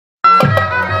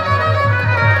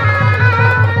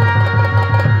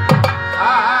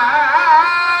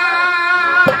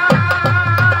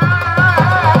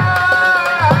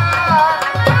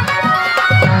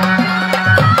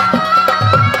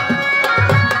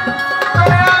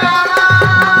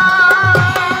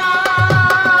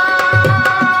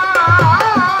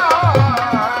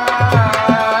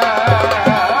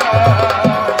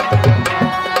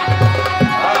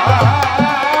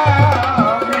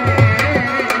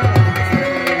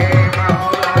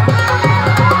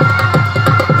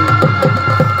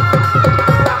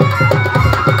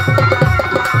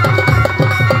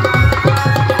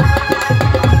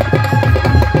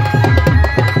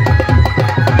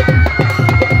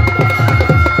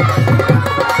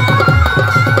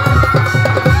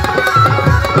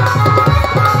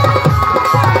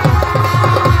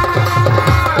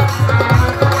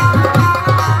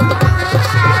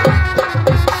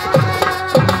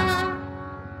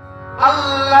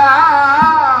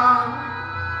আল্লাহ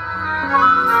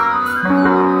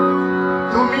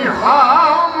তুমি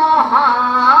হও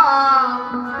মহান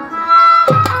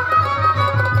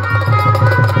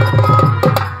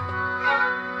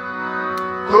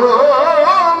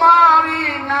তোমারি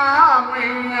নামে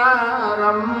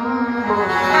আরম্ভ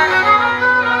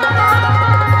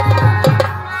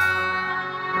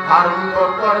আরম্ভ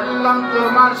করলাম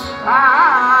তোমার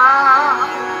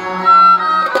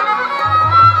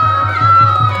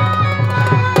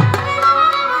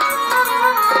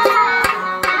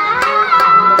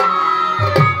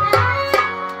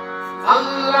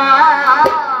আল্লাহ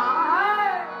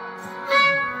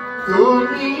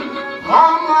তুমি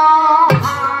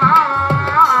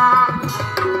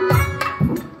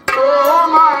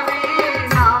তোমারি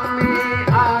নামে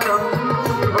আরম্ভ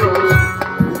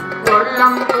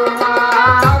করলাম তোমার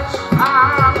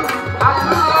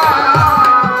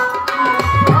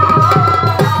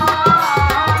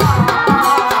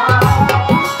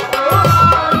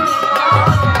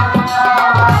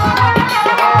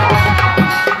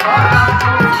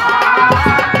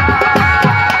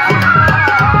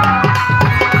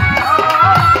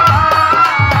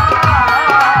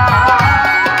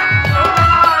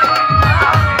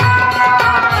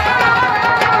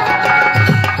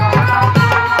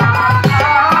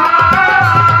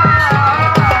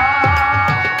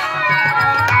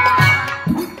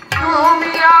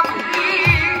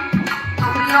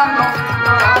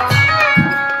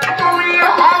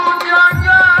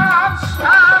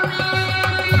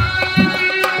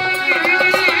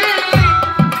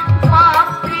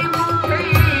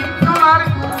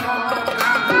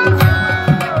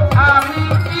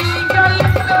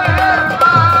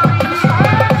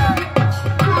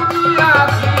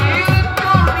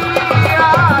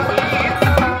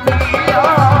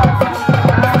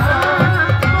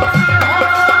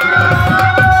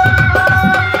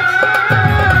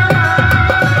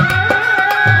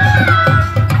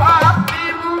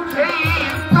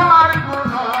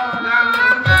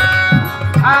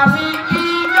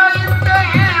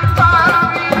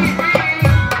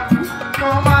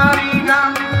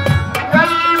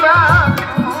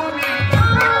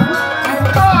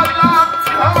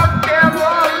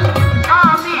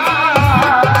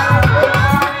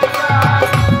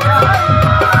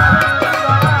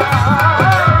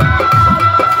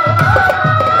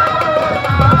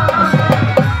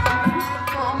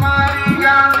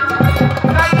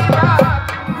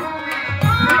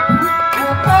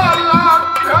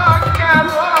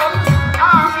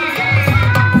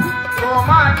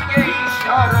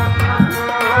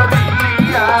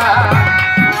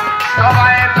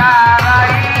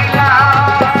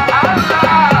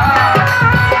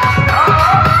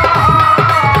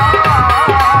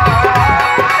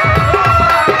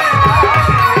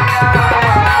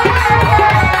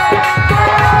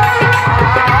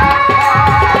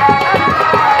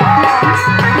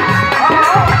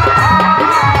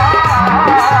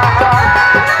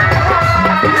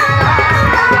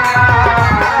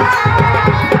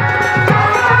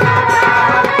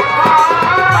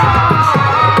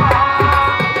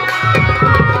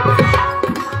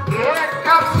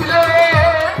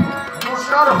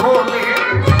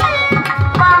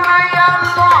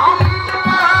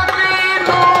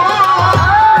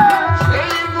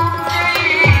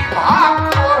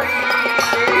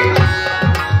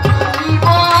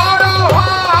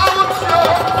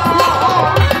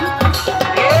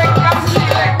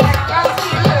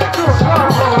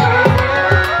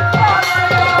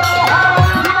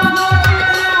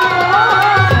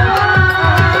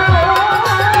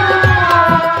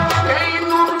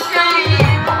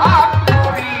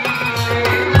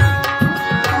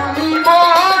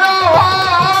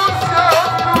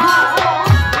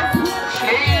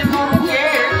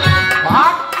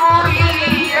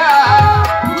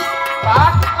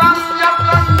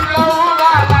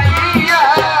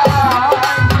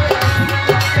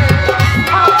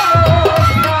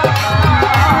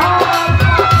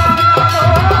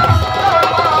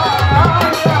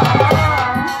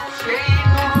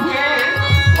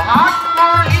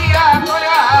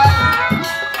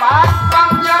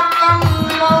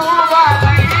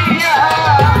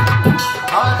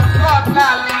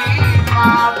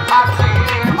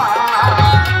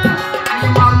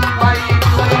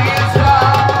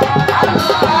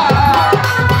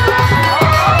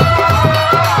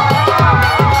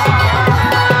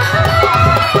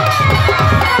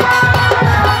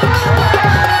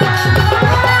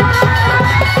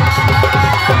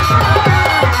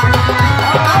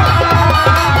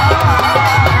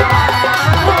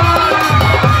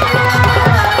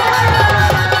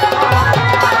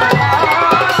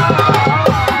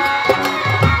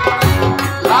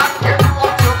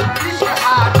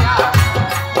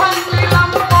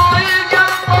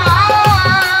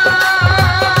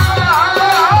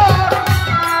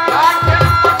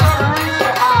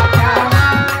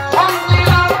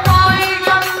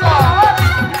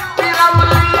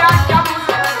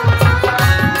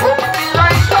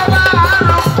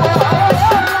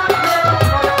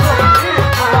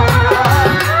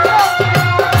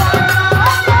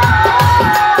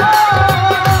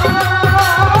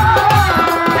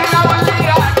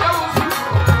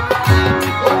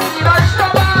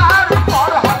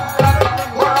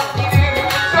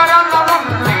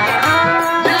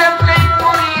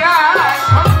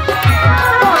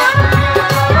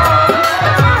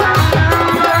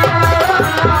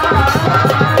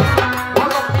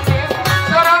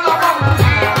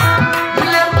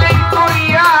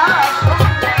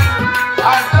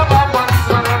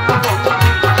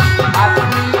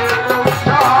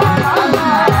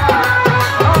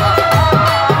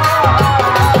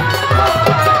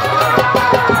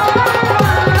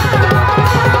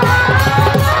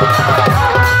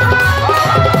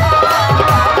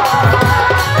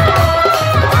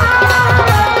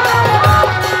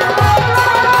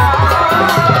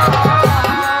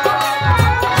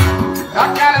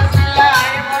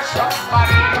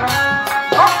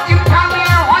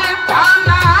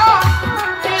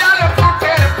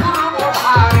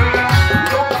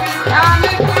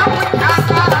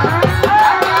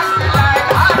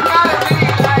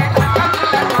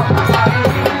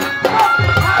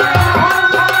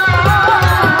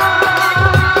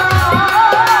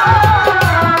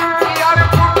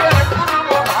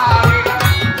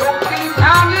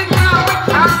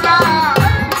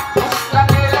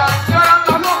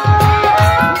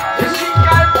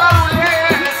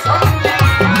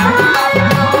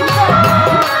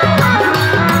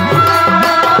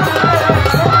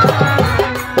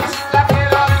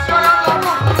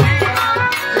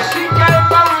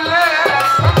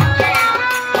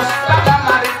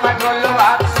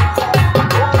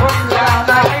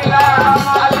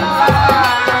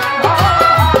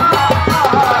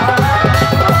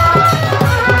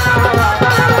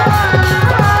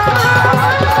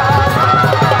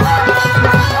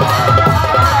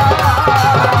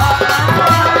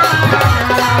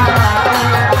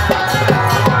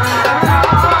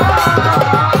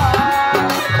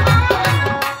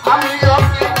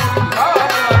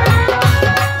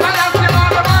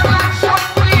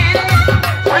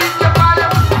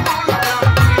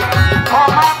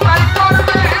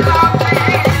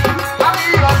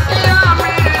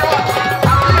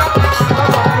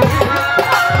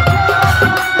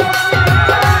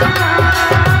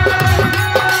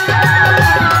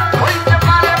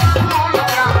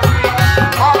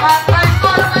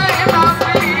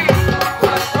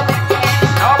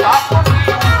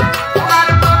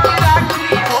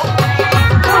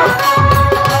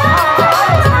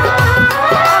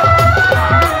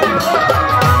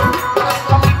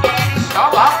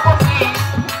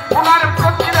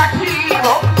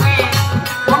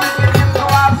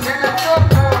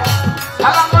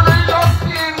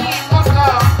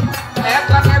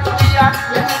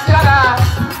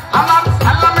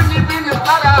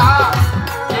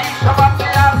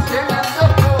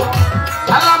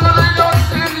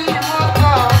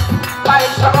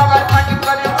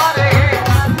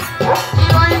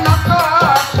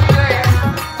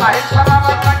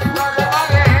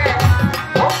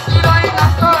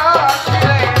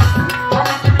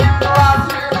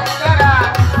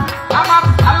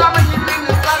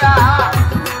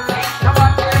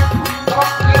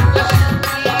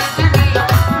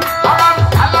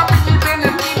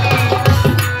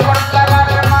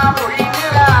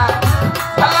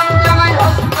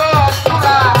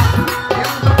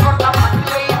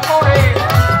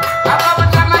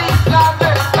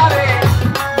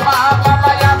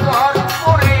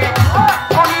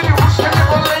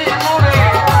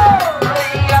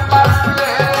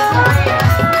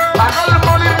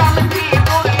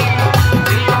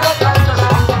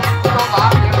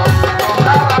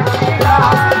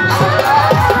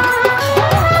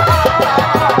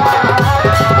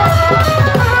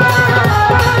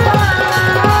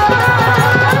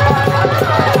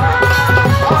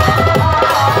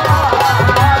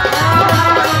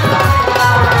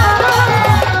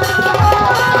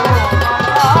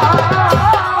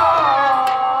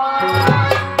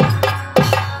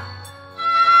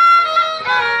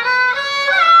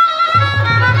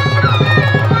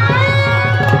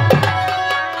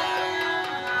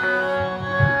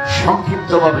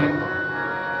শুদ্ধভাবে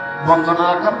বন্দনা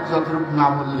রাখার যতটুকু না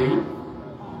বললেই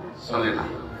চলে না।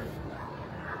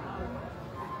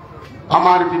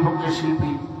 আমার বিপক্ষে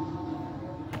শিল্পী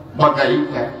বা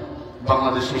গায়িকা,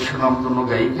 বাংলাদেশের সুনামধন্য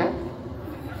গায়িকা,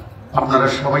 আপনারা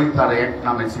সবাই তার এক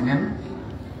নামে চিনেন,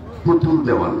 পুতুল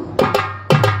দেওয়ান।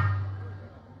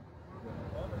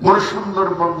 বড় সুন্দর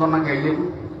বন্দনা গাইলেন,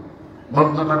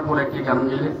 বন্দনার পর একটি গান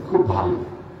গেলেন, খুব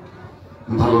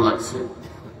ভালো লাগছে।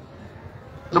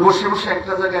 তো বসে বসে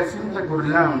একটা জায়গায় চিন্তা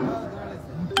করলাম,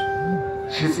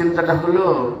 সে চিন্তাটা হলো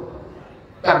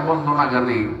তার বন্দনা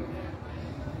গানে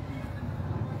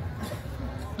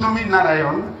তুমি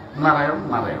নারায়ণ নারায়ণ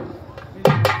নারায়ণ,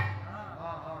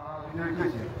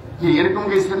 কি এরকম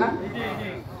গেছে না?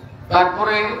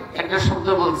 তারপরে একটা শব্দ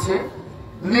বলছে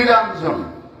নিরঞ্জন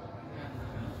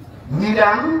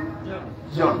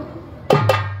নিরঞ্জন।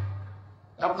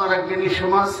 আপনারা জ্ঞানী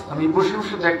সমাজ, আমি বসে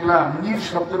বসে দেখলাম নীর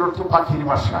শব্দের অর্থ পাখির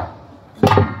বাসা,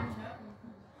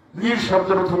 নীর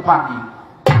শব্দের অর্থ পাখি,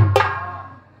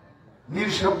 নীর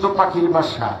শব্দ পাখির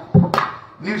বাসা,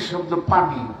 নীর শব্দ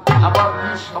পানি, আবার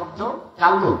নীর শব্দ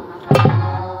কালো,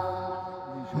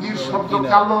 নীর শব্দ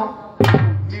কালো,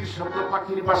 নীর শব্দ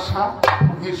পাখির বাসা,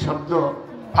 নীর শব্দ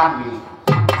পানি,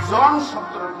 জন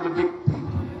শব্দের অর্থ ব্যক্তি।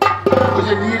 ওই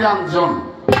যে নিরঞ্জন,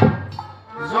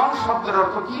 জন শব্দের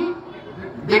অর্থ কি?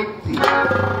 ব্যক্তি।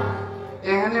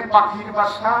 এখানে পাখির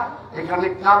বাসা, এখানে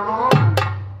কালো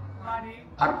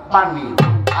আর পানি,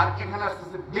 আর এখানে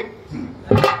আসতেছে ব্যক্তি।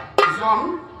 জন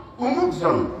অমুক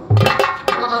জন,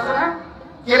 কথা আছে না?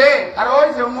 কে রে? আর ওই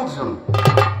যে অমুক জন।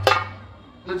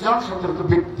 জন শব্দের তো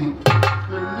ব্যক্তি।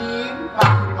 নীর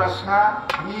পাখির বাসা,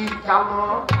 নীর কালো,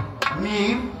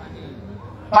 নীর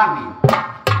পানি,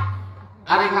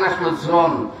 আর এখানে আসলে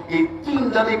জন। এই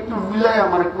তিনটার একটু মিলাই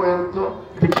আমার কোয়েন তো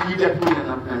কিটা করলেন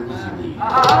আপনার বুঝিনি।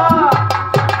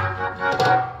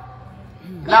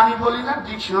 আমি বলি না,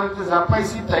 ডিকশনারিতে যা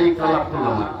পাইছি তাই কলাপ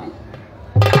করলাম আর কি।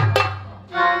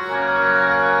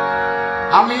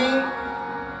 আমি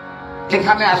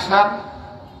এখানে আসার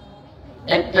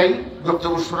একটাই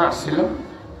গন্তব্য আসছিলাম,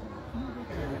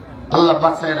 আল্লাহ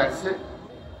বাঁচায় রাখছে,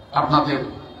 আপনাদের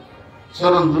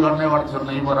চরণ দুলা নেওয়ার জন্য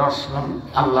এবার আসলাম,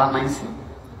 আল্লাহ নাইছে।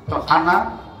 তো আনা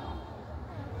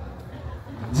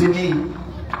যিনি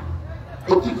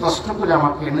অতি কষ্ট করে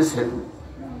আমাকে এনেছেন,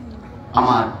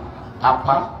 আমার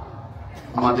আপা,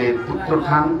 আমাদের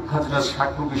উত্তরখান হাজরা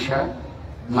সাকু বিষয়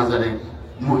মাজারের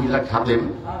মহিলা খাদেম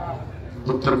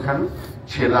উত্তরখান,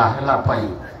 সে রাহেল আপাই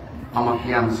আমাকে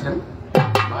আনছেন।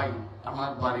 ভাই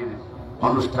আমার বাড়ির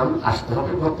অনুষ্ঠান আসতে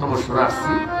হবে, গত বছর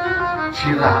আসছি, সে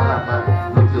রাহেল আপা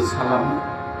সালাম।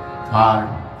 আর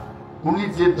উনি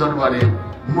যে দরবারে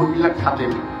মহিলা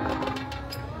খাদেম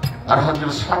আর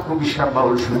হাজরা সাকু বিষয়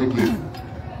বাউল সমিতির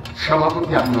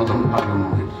সভাপতি, আমি মদন পাগল।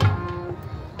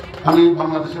 আমি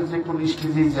বাংলাদেশের যে কোনো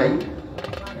স্টেজে যাই,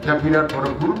 এটা বিরাট বড়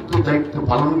গুরুত্ব দায়িত্ব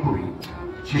পালন করি।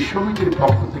 সে সমিতির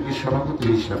পক্ষ থেকে সভাপতি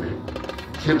হিসাবে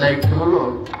সে দায়িত্ব হলো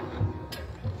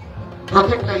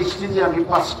প্রত্যেকটা স্টেজে আমি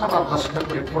 5টা বা 10টা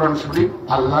করে কোরআন শরীফ,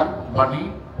 আল্লাহর বাণী,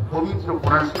 পবিত্র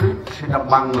কোরআন শরীফ, সেটা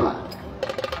বাংলা।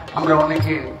 আমরা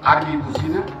অনেকে আরবি বুঝি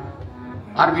না,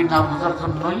 আরবি না বোঝার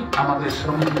জন্যই আমাদের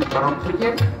সমিতির তরফ থেকে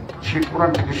সে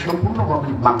কোরআনটাকে সম্পূর্ণভাবে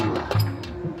বাংলা।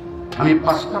 আমি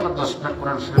 5টা বা 10টা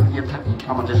কোরআন শরীফ দিয়ে থাকি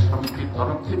আমাদের সমিতির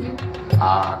তরফ থেকে।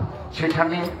 আর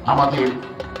সেখানে আমাদের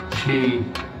সেই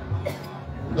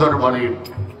দরবারের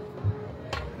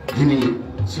যিনি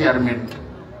চেয়ারম্যান,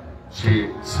 সে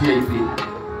সিআইপি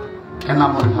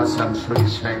এনামুল হাসান শহীদ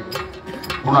সাহেব,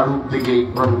 ওনার উদ্যোগে এই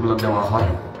কোরআনগুলো দেওয়া হয়।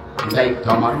 দায়িত্ব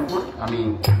আমার উপর। আমি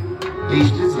এই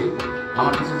স্টেজে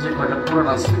আমার কাছে যে কয়টা কোরআন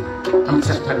আছে আমি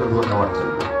চেষ্টা করবো দেওয়ার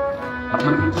জন্য।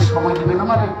 আপনার কিন্তু সময় দেবেন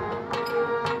আমারে?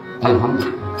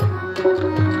 আলহামদুলিল্লাহ।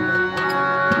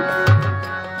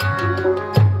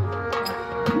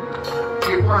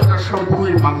 এই কোরআনটা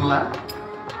সম্পূর্ণই বাংলা।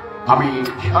 আমি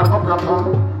সর্বপ্রথম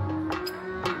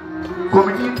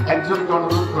কমিটির একজনকে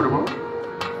অনুরোধ করব,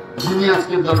 যিনি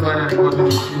আজকে দরবারের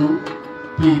প্রতিনিধি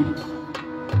পীর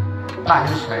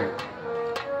তাহের সাহেব,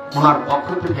 ওনার পক্ষ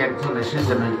থেকে একজন এসে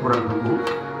যেন এই কোরআনটুকু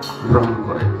গ্রহণ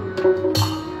করেন।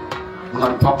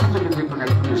 ওনার পক্ষ থেকে যে কোনো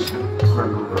একজন এসে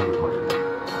কোরআনটুকু গ্রহণ করেন।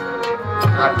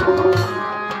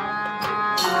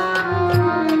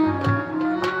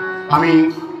 আমি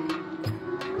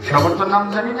সবার তো নাম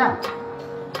জানি না,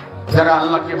 যারা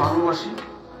আল্লাহকে ভালোবাসি,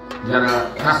 যারা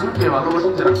রাসূলকে ভালোবাসি,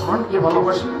 যারা কোরআনকে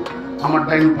ভালোবাসি, আমার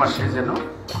ডাইন পাশে যেন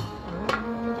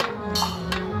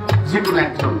যে কোনো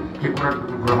একজন এই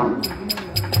কোরআনটুকু গ্রহণ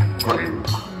করেন।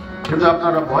 কিন্তু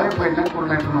আপনারা ভয় পায় না,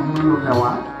 কোরআনের কোনো মূল্য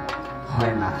নেওয়া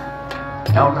হয় না।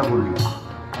 এওটা বলি,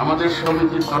 আমাদের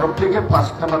সমিতির তরফ থেকে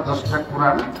 5টা বা 10টা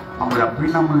কোরআন আমরা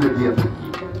বিনামূল্যে দিয়ে থাকি।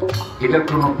 এটার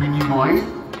কোনো বিনিময়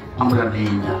আমরা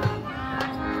নেই না,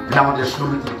 এটা আমাদের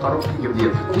সমিতির তরফ থেকে দিয়ে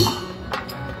থাকি।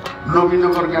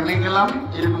 নবীনগর গানে গেলাম,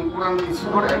 এরকম কোরআন দিছি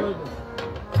করে,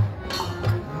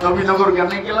 নবীনগর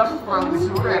গানে গেলাম, কোরআন দিছি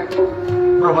করে এক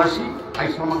প্রবাসী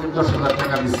আইসা আমাকে 10,000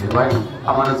 টাকা দিচ্ছে, ভাই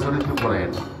আমার চরিত্র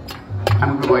করেন।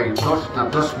 আমি ভাই 10 না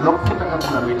 10 লক্ষ টাকা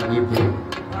দিলে আমি এটা নিতে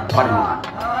পারি না।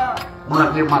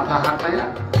 ওনাকে মাথা হাতায়া,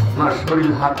 ওনার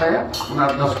শরীর হাতায়া,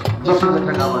 ওনার 10,000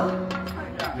 টাকা আমার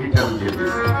রিটার্ন দিয়ে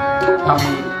দিচ্ছে। আমি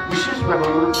বিশেষভাবে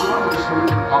অনুরোধ করবো আমাদের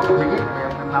সমিতির পক্ষ থেকে,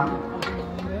 আপনার নাম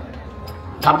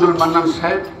আব্দুল মান্নান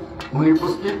সাহেব, উনি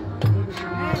উপস্থিত,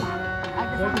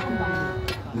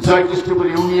 জয়কৃষ্ণপুর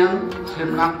ইউনিয়ন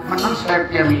মান্নান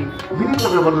সাহেবকে আমি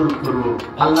বিনীতভাবে অনুরোধ করবো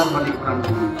আল্লাহর বাণী কোরআন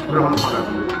গ্রহণ করার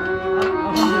জন্য।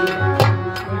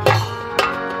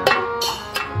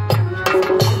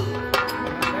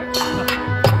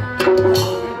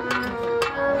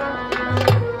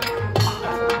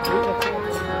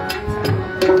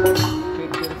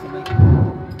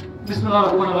 বিসমিল্লাহির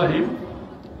রহমানির রহিম।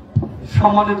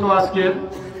 সম্মানিত আজকের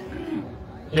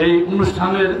এই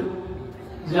অনুষ্ঠানের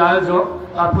যে আয়োজক,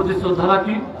 তার প্রতি শ্রদ্ধা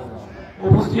রাখি।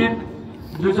 উপস্থিত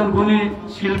দুজন গুণী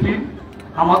শিল্পী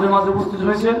আমাদের মাঝে উপস্থিত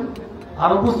হয়েছেন,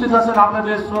 আর উপস্থিত আছেন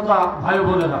আপনাদের শ্রোতা ভাই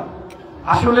বোনেরা।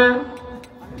 আসলে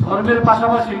ধর্মের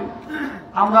পাশাপাশি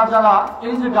আমরা যারা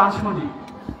এই যে গান শুনি,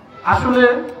 আসলে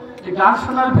এই গান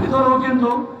শোনার ভিতরেও কিন্তু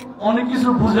অনেক কিছু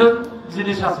বুঝের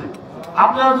জিনিস আছে।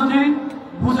 আপনারা যদি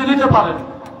বুঝে নিতে পারেন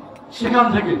সেখান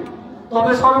থেকে,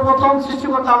 তবে সর্বপ্রথম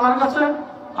সৃষ্টিকর্তা আল্লাহর কাছে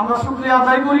আমরা শুকরিয়া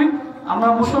আদায় করি। আমরা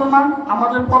মুসলমান,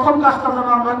 আমাদের প্রথম কাজটা যেন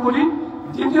আমরা করি।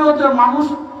 দ্বিতীয়ত, মানুষ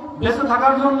বেঁচে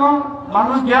থাকার জন্য,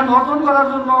 মানুষ জ্ঞান অর্জন করার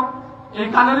জন্য এই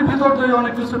গানের ভিতর দিয়ে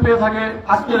অনেক কিছু পেয়ে থাকে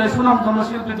আজকের এই সুনামধন্য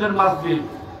শিল্পীদের মাঝ দিয়ে।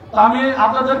 তা আমি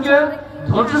আপনাদেরকে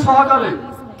ধৈর্য সহকারে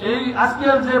এই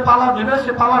আজকের যে পালা দেবে,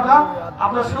 সে পালাটা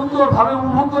আপনারা সুন্দরভাবে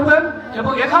উপভোগ করবেন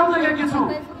এবং এখান থেকে কিছু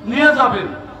নিয়ে যাবেন,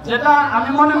 যেটা আমি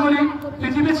মনে করি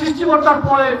পৃথিবী সৃষ্টিকর্তার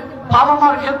পরে বাবা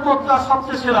মার খেদমতটা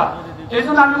সবচেয়ে সেরা। এই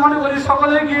জন্য আমি মনে করি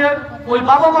সকলে গিয়ে ওই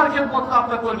বাবা মার খেদমতটা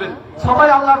আপনারা করবেন। সবাই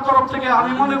আল্লাহর তরফ থেকে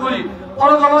আমি মনে করি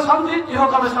পরকালে শান্তি,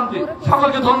 ইহকালে শান্তি।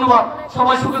 সকলকে ধন্যবাদ।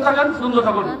 সবাই সুখে থাকেন, সুন্দর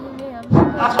থাকুন।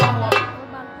 আসসালামু আলাইকুম।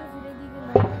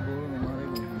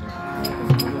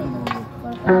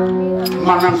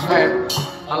 মান্নান সাহেব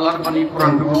আল্লাহর বাণী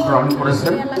কোরআনটুকু গ্রহণ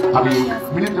করেছেন। আমি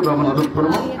বিনীতভাবে অনুরোধ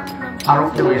করবো আরো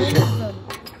কেউ এসে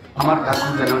আমার কাছে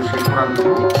যেন সেই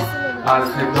কোরআনটুকু আর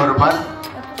সেই দরবার,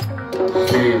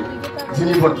 সে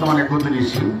যিনি বর্তমানে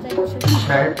গদিনীশীল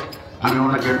সাহেব, আমি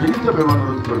ওনাকে বিনীতভাবে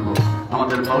অনুরোধ করবো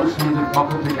আমাদের বাউল সমিতির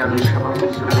পক্ষ থেকে আমি সভাপতি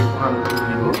হিসেবে কোরআনটুকু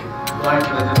দিব, দয়া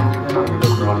করে যেন কোরআনটুকু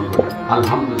গ্রহণ করে।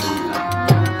 আলহামদুলিল্লাহ।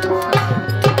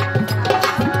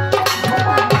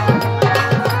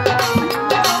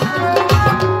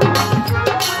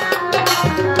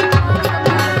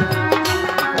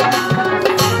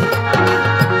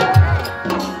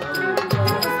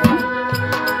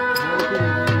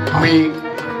 আমি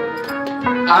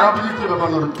আরো বিনীতভাবে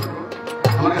অনুরোধ করবো,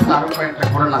 আমার কাছে আরো কয়েকটা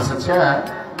কোরআন আছে,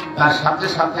 তার সাথে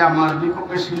সাথে আমার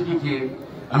বিপক্ষের শিল্পীকে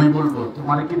আমি বলবো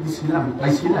তোমার কি দিছিলাম,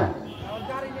 পাইছিলাম,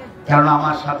 কারণ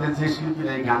আমার সাথে যে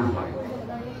শিল্পীরা গান হয়,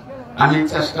 আমি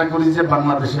চেষ্টা করি যে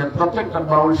বাংলাদেশের প্রত্যেকটা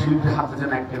বাউল শিল্পীর হাতে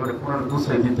যেন একটা করে কোরআন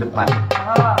পৌঁছাই দিতে পারি।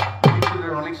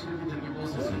 অনেক শিল্পীদেরকে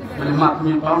পৌঁছেছি, বলে মা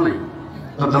তুমি পাও নাই।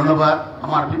 তো ধন্যবাদ।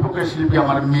 আমার বিপক্ষের শিল্পী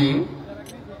আমার মেয়ে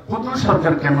পুতুল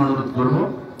সরকারকে আমি অনুরোধ করবো,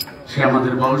 সে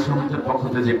আমাদের বাউল সমিতির পক্ষ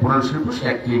থেকে যে কোরআন শিল্প, সে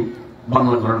একটি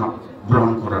বাংলা কোরআন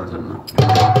গ্রহণ করার জন্য।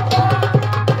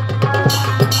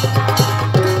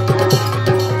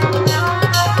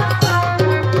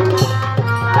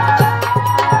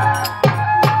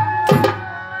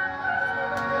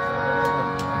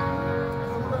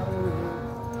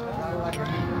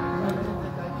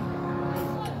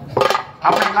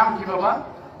 আপনার নাম কি বাবা?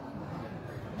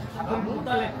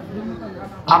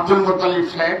 আব্দুল মুত্তালিব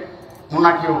সাহেব,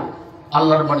 ওনাকেও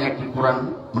আল্লাহর বাণী একটি কোরআন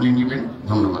উনি নিবেন।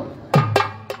 ধন্যবাদ।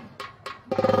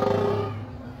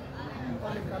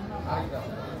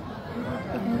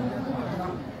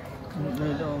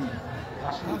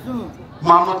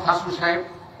 মোহাম্মদ হাসু সাহেব,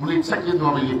 উনি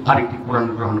ইচ্ছাকৃতভাবে আরেকটি কোরআন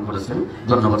গ্রহণ করেছেন।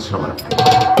 ধন্যবাদ সবার।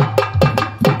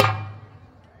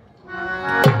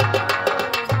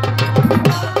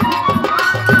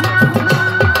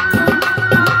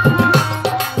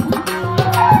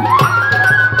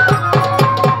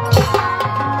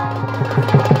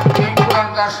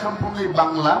 সম্পূর্ণই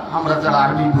বাংলা, আমরা যারা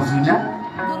আরবি বুঝি না,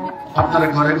 আপনারা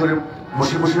ঘরে ঘরে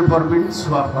বসে বসে পড়বেন,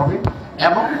 সওয়াব হবে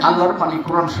এবং আল্লাহর বাণী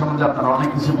কোরআন সম্বন্ধে আপনারা অনেক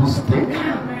কিছু বুঝতে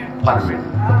পারবেন।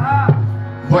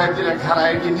 বয়ে দিলে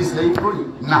খারায় গিয়ে নিচাই করি,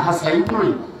 না হাসাই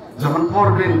করি, যখন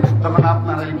পড়বেন তখন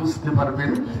আপনারাই বুঝতে পারবেন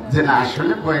যে না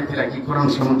আসলে বয়াতিরা কি কোরআন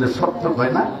সম্বন্ধে সত্য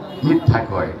কয় না মিথ্যা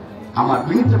কয়। আমার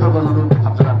বিনীতভাবে অনুরোধ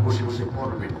আপনারা বসে বসে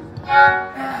পড়বেন।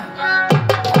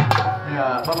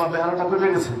 বাবা বেহারাটা কমে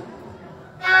গেছে।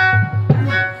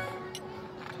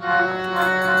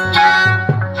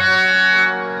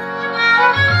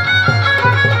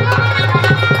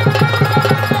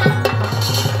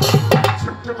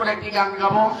 ছোট্ট করে একটি গান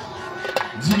গাবো,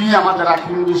 যিনি আমাদের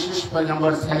আখির বিশেষ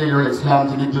পয়গম্বর সাল্লাল্লাহু আলাইহি ওয়াসাল্লাম,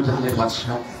 যিনি দুজাহানের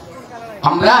বাদশা।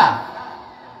 আমরা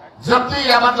যতই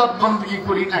ইবাদত বندگی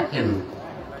করি না কেন,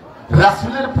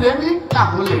 রাসূলের প্রেমিক না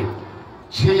হলে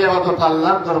সেই ইবাদত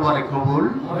আল্লাহর দরবারে কবুল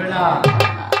হবে না।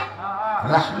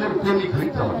 রাসূলের প্রেমিক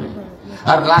হইতে হবে,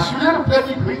 আর রাসূলের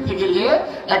প্রেমিক হইতে গেলে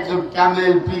একজন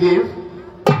কামেল পীরের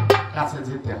কাছে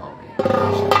যেতে হবে।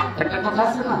 একটা কথা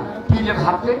আছে না, পীরের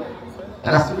হাতে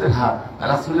রাসূলের হাত,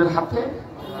 রাসূলের হাতে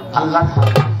আল্লাহর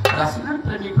হাত। রাসূলের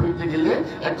প্রেমিক হইতে গেলে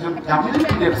একজন কামেল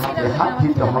পীরের হাতে হাত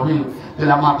দিতে হবে।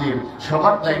 তাহলে আমাদের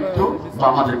সবার দায়িত্ব বা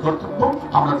আমাদের কর্তব্য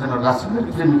আমরা যেন রাসূলের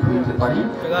প্রেমিক হইতে পারি।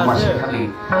 আমার সেখানে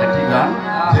একটি গান,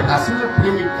 যে রাসূলের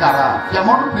প্রেমিক কারা,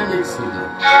 কেমন প্রেমিক ছিল।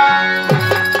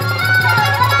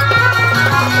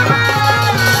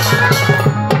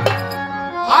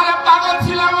 আরে পাগল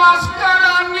ছিলাম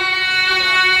আশকারানি,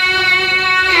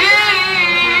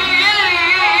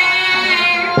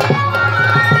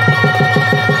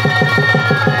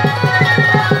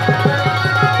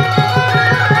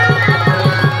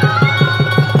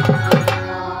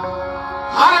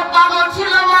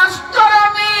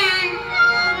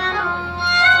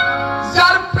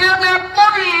 যার প্রেমে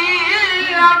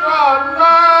পড়িয়া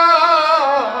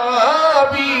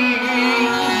নবী,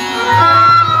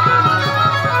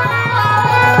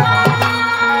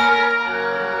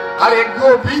 আরে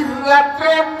গভীর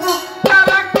রাত্রে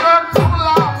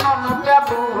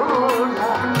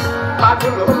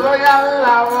পাগল হলো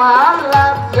আল্লাহ ওয়ালা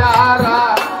যারা,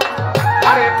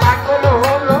 আরে পাগল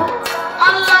হলো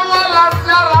আল্লাহ ওয়ালা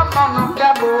যারা, মন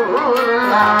কেবল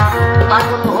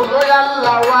পাগল হলো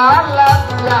আল্লাহ ওয়ালা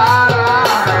যারা।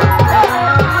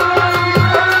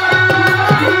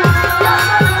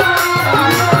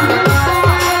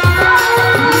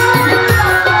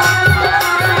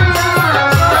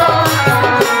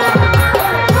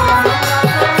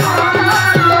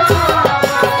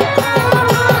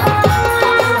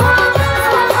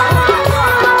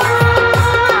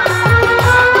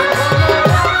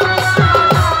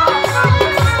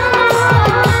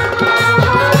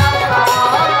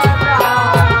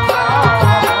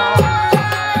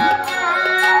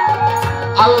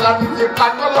 আল্লাহ নিজে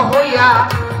পাগল হইয়া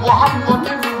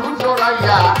মুহাম্মদের নূর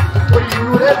জড়াইয়া ওই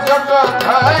নূরের জগৎ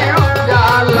হয়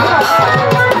উজালা।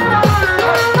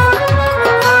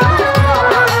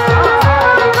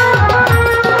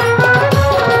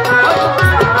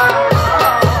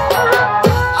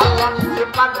 আল্লাহ নিজে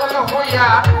পাগল হইয়া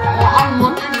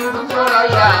মুহাম্মদের নূর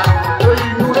জড়াইয়া ওই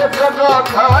নূরের জগৎ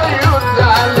হয়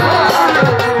উজালা।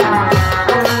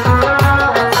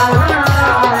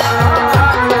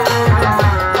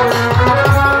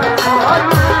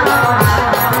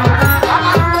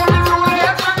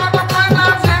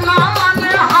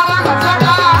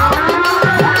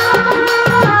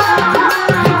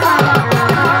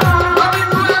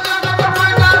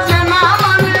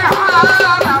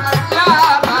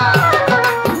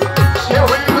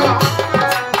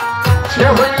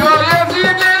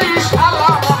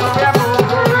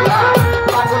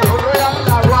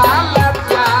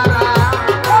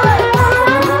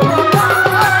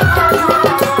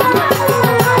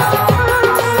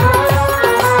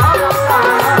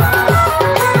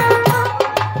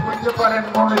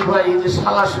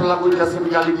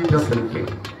 গালি দিতেছেন কে?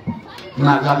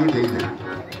 না, গালি দেই না,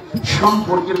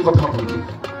 সম্পর্কের কথা বলি।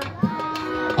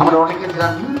 আমরা অনেকে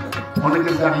জানি,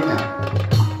 অনেকে জানি না।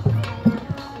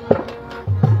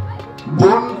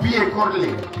 বোন বিয়ে করলে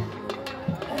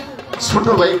ছোট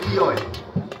ভাই কি হয়?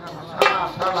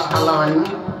 শালা হয় না?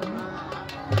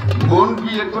 বোন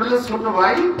বিয়ে করলে ছোট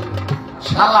ভাই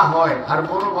শালা হয়, আর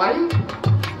বড় ভাই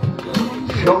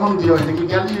সম্বন্ধী হয়। নাকি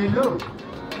গালি হইল?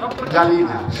 গালি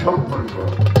না, সম্পর্ক।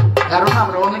 কারণ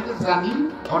আমরা অনেকে জানি,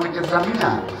 অনেকে জানি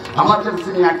না। আমাদের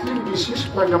যিনি আখির বিশেষ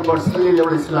পয়গম্বর সাল্লাল্লাহু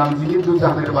আলাইহি ওয়াসাল্লাম, যিনি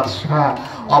দুজাহানের বাদশা,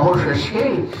 অবশেষে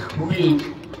উনি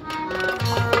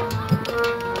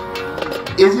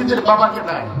এজিদের বাবাকে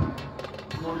দেয়।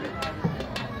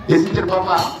 এজিদের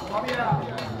বাবা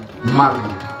মাবি,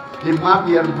 এই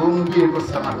মাবি আর বোন বিয়ে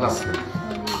করছে আমার কাছে।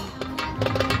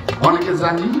 অনেকে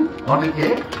জানি, অনেকে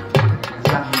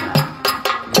জানি না।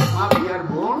 মাবি আর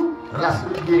বোন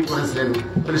রাসূল বিয়ে করেছেন,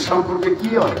 তাহলে সম্পর্কে কি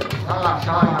হয়?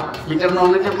 এটা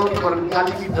অনেকে বলতে পারেন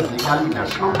গালি দিতেছে, গালি না,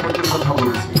 সম্পর্কের কথা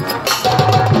বলছি।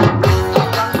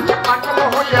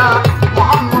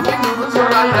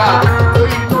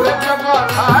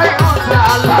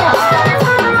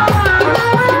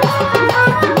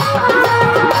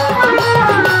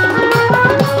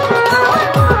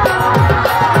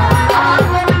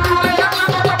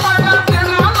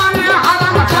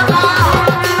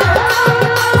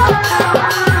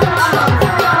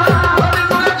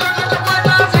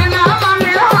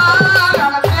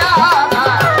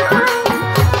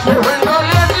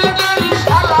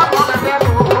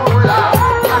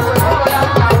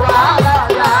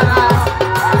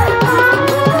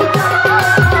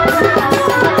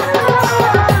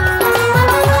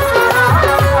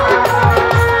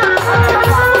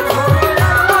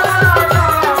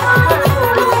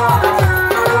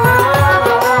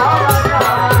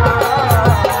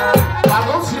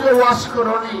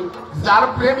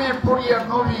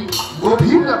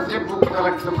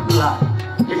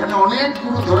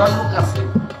 ধরার লোক আছে,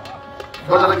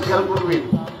 কথাটা খেয়াল করবেন।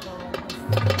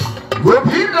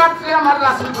 গভীর রাত্রে আমার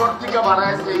রাসূল ঘর থেকে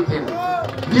বাড়ায় যাইতেন,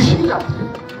 নিশি রাত্রে।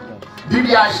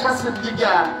 বিবি আয়েশা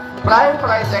সিদ্দিকা প্রায়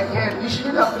প্রায় দেখে নিশি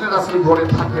রাত্রে রাসূল ঘরে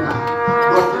থাকে না,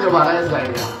 ঘর থেকে বাড়ায় যায়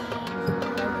না।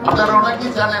 আপনারা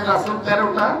অনেকেই জানেন রাসূল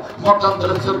 13টা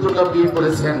মতান্তরে 14টা বিয়ে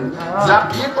করেছেন। যা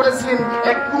বিয়ে করেছেন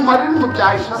এক কুমারীর মধ্যে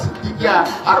আয়েশা সিদ্দিকা,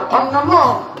 আর অন্যান্য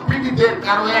বিবিদের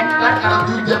কারো একটা কারো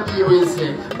দুইটা বিয়ে হয়েছে,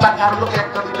 বা কারো লোক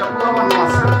একটা দুইটা প্রমাণ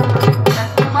আছে। এক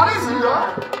কুমারী ছিল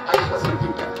আয়েশা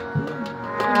সিদ্দিকা।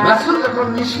 রাসূল যখন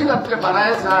নিশি রাত্রে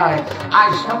বাড়ায় যায়,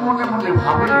 আয়েশা মনে মনে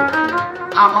ভাবে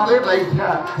আমাদের লাইফটা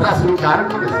রাসূল কার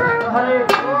করে যায়,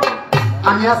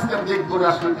 আমি আজকে দেখবো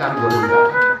রাসূল কার করে যায়।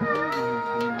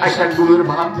 আয়েশা গুলোর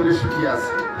ভাব ধরে শুকিয়ে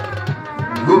আছে।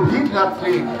 গভীর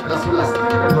রাত্রে রাসূল আস্তে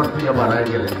করে ঘর থেকে বাড়ায়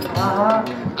গেলেন,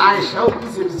 আয়েশাও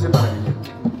পিছিয়ে পিছিয়ে বাড়ায় গেলেন।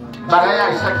 বাড়ায়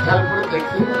আয়েশা খেয়াল করে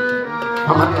দেখে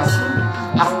আমার রাসূল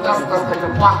আস্তে আস্তে আস্তে একটা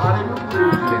পাহাড়ের উপরে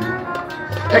উঠলেন।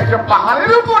 একটা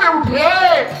পাহাড়ের উপরে উঠে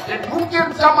বুকের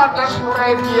জামাটা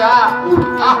সরাই দিয়া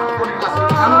উল্টা করে রাসূল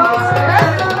কাঁদতেছে।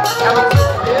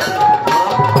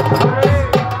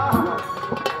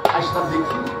 আয়েশা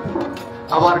দেখি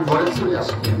আবার ঘরে চলে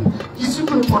আসলেন।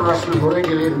 কিছুক্ষণ পর রাসূল ঘরে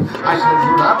গেলেন। আয়েশা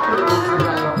জোড়া করে বলছেন,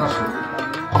 আল্লাহ রাসূল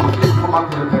আমাকে ক্ষমা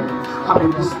করে দেন, আমি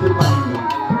বুঝতে পারিনি।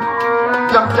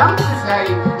 জানতে চাই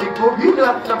এই গভীর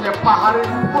রাত্রে পাহাড়ের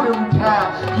উপরে উঠা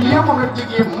ইয়েমনের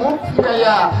দিকে মুখ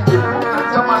ফিরাইয়া বুকের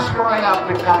জামা সরাইয়া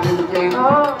আপনি কাঁদেন কেন?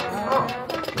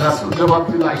 রাসূল জবাব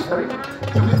দিল, আয়েশা রে,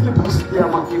 তুমি যদি বুঝতে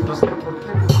আমাকে প্রশ্ন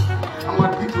করতে, আমার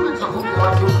ভিতরে যখন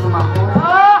তোমার যন্ত্রণা হয়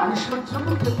আমি সহ্য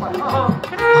করতে পারি না।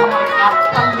 আমার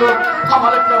আত্মার লোক,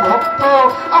 আমার একটা ভক্ত,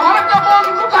 আমার একটা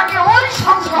বন্ধু থাকে ওই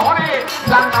সংশহরে,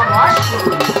 যার নাম বাস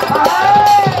করুন।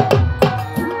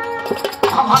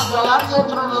 আমার গলার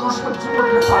যন্ত্রণা যখন সহ্য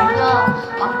করতে পারি না,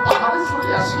 আমি পাহাড়ে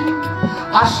চলে আসি।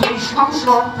 আর সেই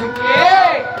সংশয় থেকে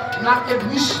নাকের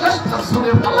নিঃশ্বাসটা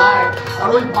ছুঁড়ে ফেলায়, আর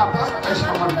ওই বাতাসটাই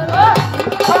সামান্য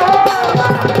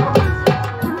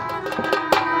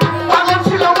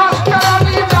ছিল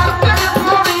মাস্টারানি জানতে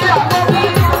ফ্লোরিয়া নদী।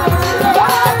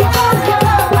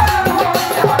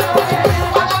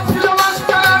 ছিল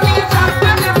মাস্টারানি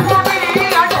জানতে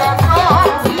ফ্লোরিয়া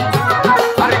নদী।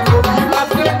 আরে গভীর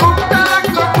রাতে বুকটা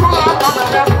লাগতো খোলা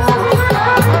বাতাসে।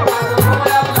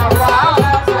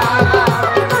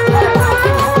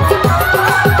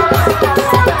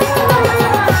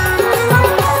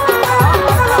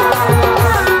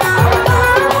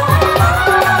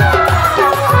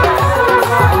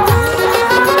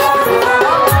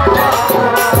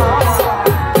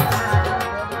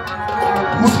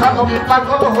 নবী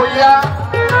পাগল হইয়া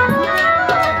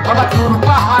বাবা দূর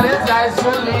পাহাড়ে যায়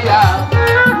চলিয়া,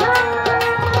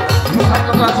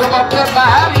 মুসাফিররা জবাব দেয়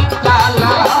বাহারি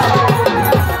তালা।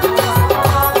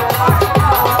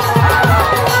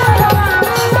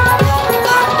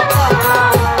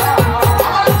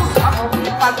 নবী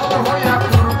পাগল হইয়া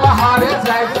দূর পাহাড়ে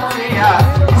যায় চলিয়া,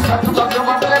 মুসাফিররা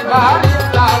জবাব দেয় বাহারি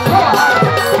তালা।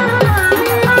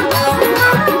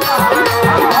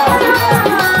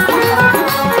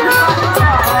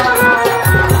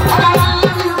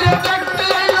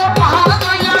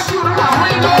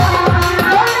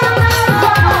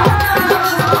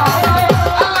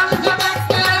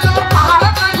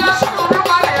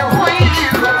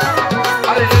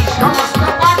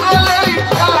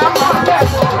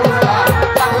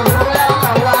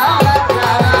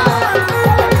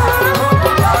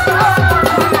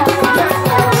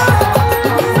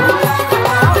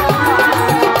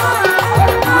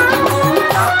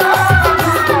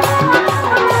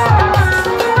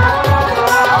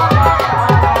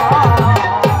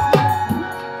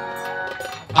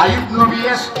 আইয়ুব নবী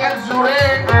এসকের জোরে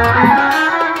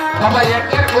বাবা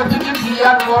একের গতিকে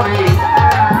বিয়া করে,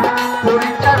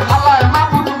 পরীক্ষার খালায়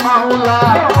মাবুদ মাওলা।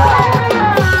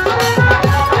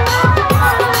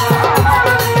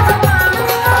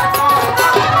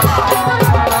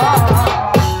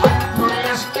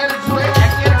 এসকের জোরে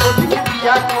একের গতিকে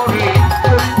বিয়া করে,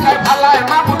 পরীক্ষার খালায়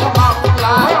মাবুদ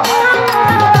মাওলা।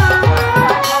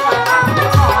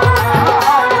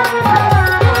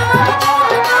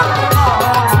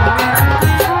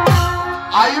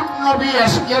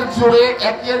 একের জোরে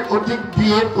একের অধিক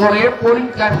বিয়ে করে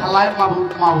পরীক্ষায় ফেলায় মাবুদ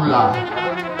মাওলা।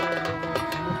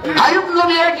 আইয়ুব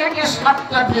নবী একে একে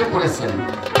 7টা বিয়ে করেছেন।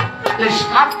 এই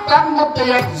 7টার মধ্যে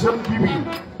একজন বিবি,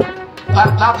 তার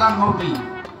দাদা নবী,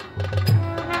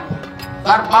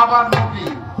 তার বাবা নবী,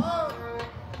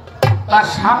 তার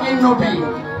স্বামী নবী,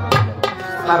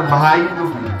 তার ভাই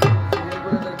নবী।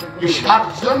 এই 7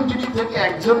 জন বিবি থেকে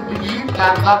একজন বিবি,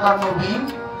 তার দাদা নবী,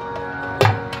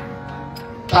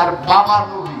 তার বাবা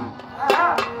নবী,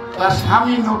 তার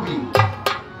স্বামী নবী,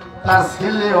 তার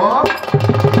ছেলেও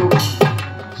নবী।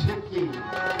 সে কি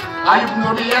আইব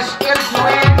নবী এসকের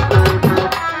জোরে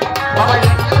বাবা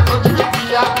একে যদি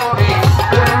বিয়া করে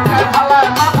ভালায়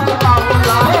মাথা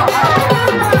মাওলা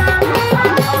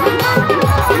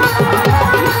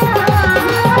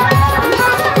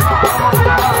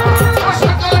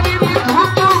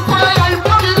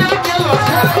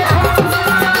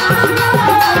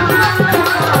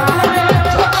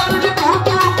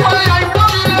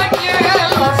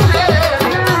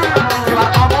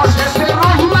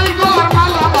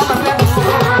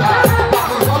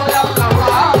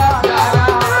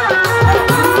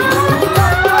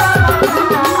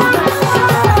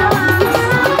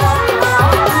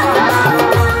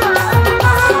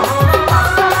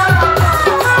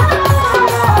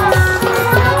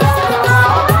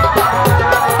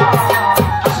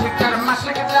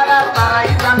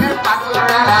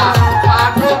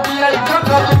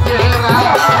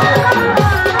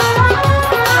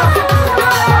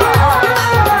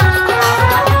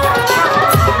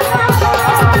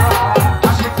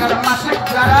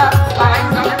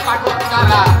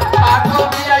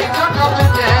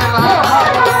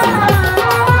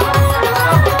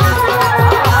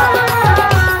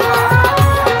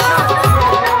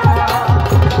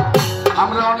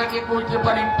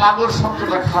পাগল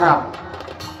শব্দটা খারাপ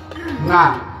না,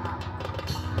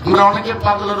 আমরা অনেকে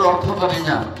পাগলের অর্থ জানি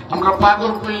না। আমরা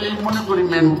পাগল করলেই মনে করি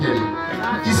মেন্টাল,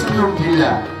 স্কুল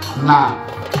ঢিলা না।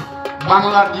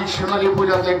 বাংলা ডিকশনারি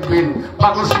বইটা দেখবেন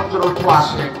পাগল শব্দের অর্থ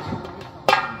আশেক।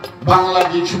 বাংলা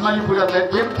ডিকশনারি বইটা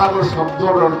দেখবেন পাগল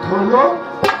শব্দের অর্থ হলো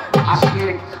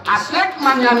আশেক। আশেক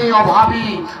মানে আমি অভাবী,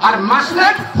 আর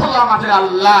মাসলেক হলো আমাদের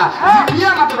আল্লাহ, যিনি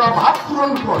আমাদের অভাব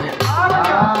পূরণ করেন।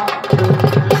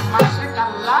 মাসলেক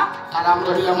আল্লাহ, আর আমরা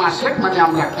হইলাম আশেক মানে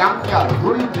আমরা কামকার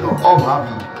দরিদ্র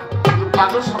অভাবী।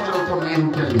 পাগল শব্দের অর্থ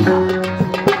মেন্টালি না।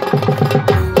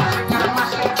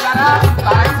 মাসেক যারা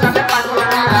তারাই জানে পাগল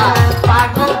মেয়েরা,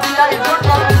 পাগল দিয়াই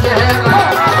জটল চেহারা।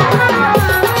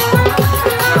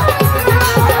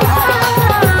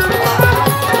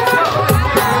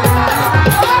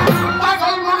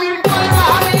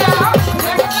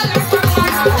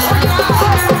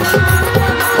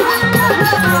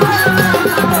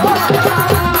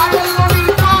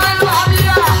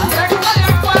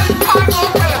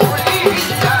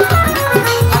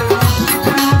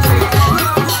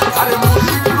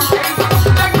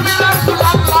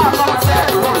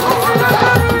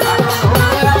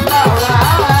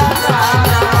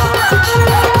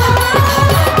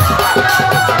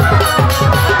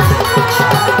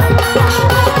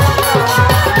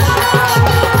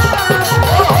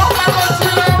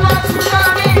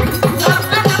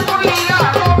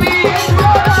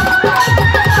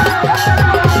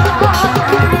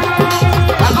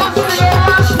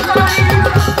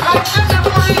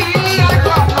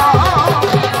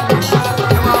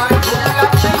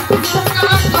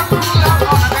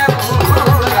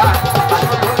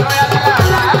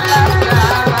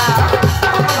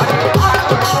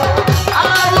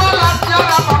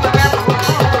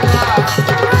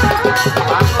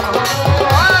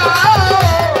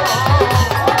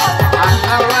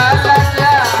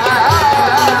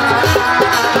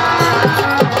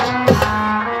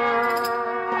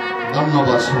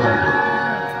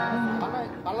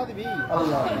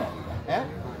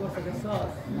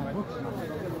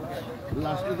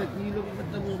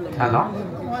 হ্যালো,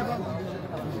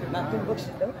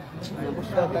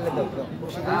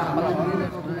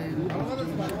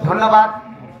 ধন্যবাদ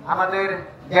আমাদের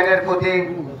জ্ঞানের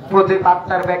প্রতি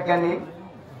পাত্তার বিজ্ঞানী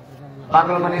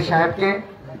পাগলমণি সাহেবকে।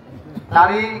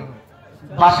 তারই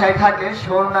বাসায় থাকে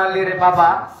সোনালীর বাবা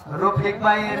রফিক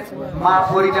ভাইয়ের মা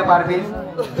ফরিদা পারভিন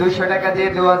 200 টাকা দিয়ে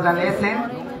দোয়া জানিয়েছেন।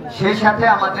 সেই সাথে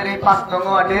আমাদের এই 5 নং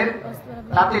ওয়ার্ডের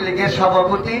তাঁতি লীগের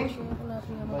সভাপতি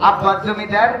আব্বাস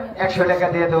জমিদার 100 টাকা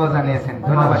দিয়ে দোয়া জানিয়েছেন।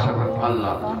 ধন্যবাদ সকলকে।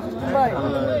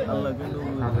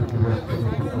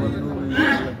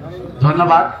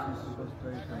 ধন্যবাদ।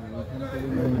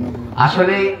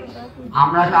 আসলে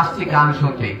আমরা আসছি গান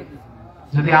শুনতে।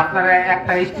 যদি আপনারা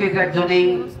একটা স্টেজ একজনেই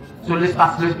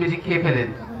 40-45 মিনিট খেয়ে ফেলেন,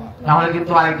 তাহলে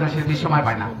কিন্তু আরেকজন শিল্পী সময়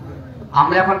পায় না।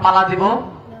 আমরা এখন পালা দিব,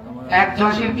 একজন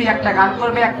শিল্পী একটা গান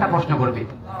করবে, একটা প্রশ্ন করবে,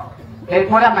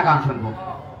 এরপরে আমরা গান শুনবো।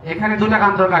 এখানে 2টা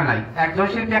গান দরকার নাই, একজন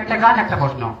শিল্পী একটা গান, একটা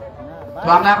প্রশ্ন। তো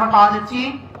আমরা এখন পালা দিচ্ছি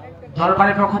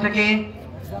দরবারের পক্ষ থেকে।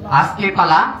 আজকে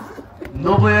পালা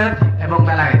নবয়ত এবং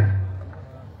বেলায়েত।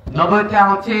 নবয়তটা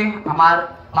হচ্ছে আমার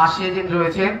পাশে যিনি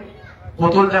রয়েছেন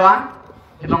পুতুল দেওয়ান,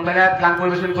 এবং বেলায়েত গান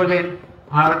পরিবেশন করবেন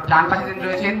আর ডান পাশে যিনি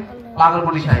রয়েছেন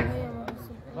পাগলমণি সাহেব।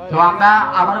 তো আমরা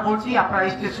আবার বলছি, আপনারা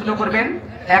স্টেজ শুরু করবেন,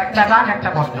 একটা গান, একটা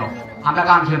প্রশ্ন, আমরা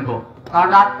গান শুনবো। কারণ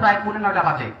রাত প্রায় 9:30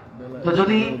 বাজে। তো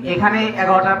যদি এখানে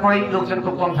 11টার পরেই লোকজন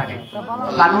খুব কম থাকে,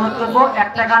 আমি অনুরোধ করবো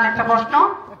একটা গান একটা প্রশ্ন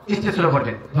স্টেজ শুরু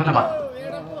করবেন। ধন্যবাদ।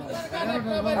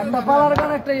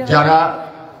 যারা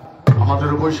আমাদের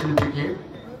উপশিল্পীকে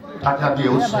টাকা দিয়ে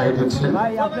উৎসাহিত হচ্ছেন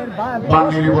বা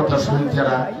নিরবতার সহিত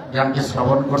যারা গানকে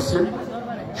শ্রবণ করছেন,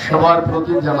 সবার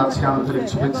প্রতি জানাচ্ছি আন্তরিক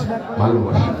শুভেচ্ছা,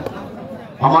 ভালোবাসা।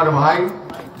 আমার ভাই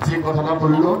যে কথাটা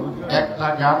বলল, একটা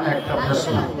গান একটা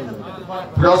প্রশ্ন,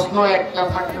 প্রশ্ন একটা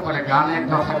থাকতে পারে, গান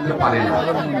একটা থাকতে পারে না।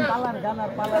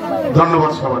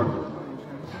 ধন্যবাদ সবার।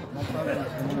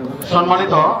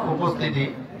 সম্মানিত উপস্থিতি,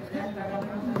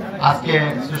 আজকে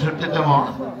 ৬৬তম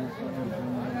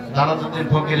দারাজুদ্দিন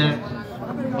ফকিরের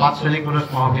বাৎসরিক উরুস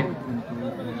মাহফিল,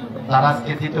 তার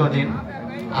আজকে ৩য় দিন।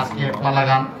 আজকে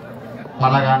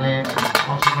পালাগানে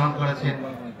অংশগ্রহণ করেছেন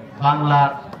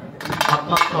বাংলার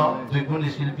অত্যন্ত দুই গুণী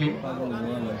শিল্পী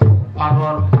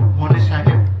পারভর মনির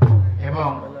সাহেব এবং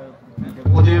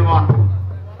উদীয়মান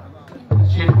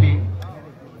শিল্পী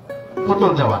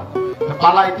পুতুল দেওয়ান।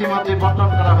 পালা ইতিমধ্যে বন্টন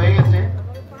করা হয়ে গেছে,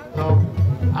 তো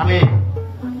আমি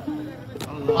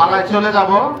পালায় চলে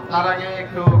যাব। তার আগে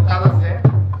একটু কাজ আছে।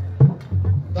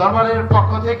 দরবারের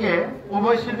পক্ষ থেকে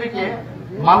উভয় শিল্পীকে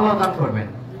মাল্যদান করবেন।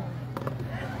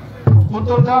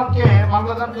 পুতুল দেওয়ানকে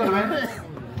মাল্যদান করবেন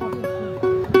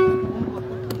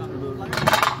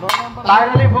তাহের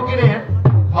আলী ফকিরের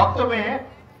ভক্ত মেয়ে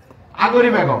আগরি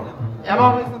বেগম, এবং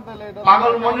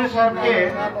পাগল মনির সাহেবকে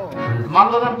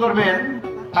মাল্যদান করবেন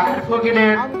তাহের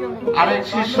ফকিরের আরেক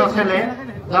শিষ্য ছেলে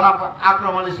জনাব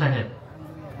আকরম আলী সাহেব।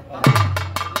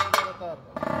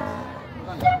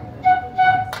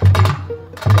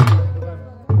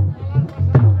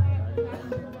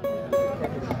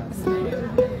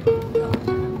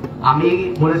 আমি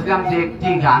বলেছিলাম যে একটি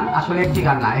গান, আসলে একটি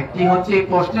গান না, একটি হচ্ছে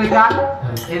প্রশ্নের গান,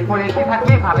 এরপরে একটি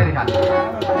থাকবে ভাবের গান।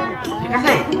 ঠিক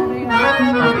আছে?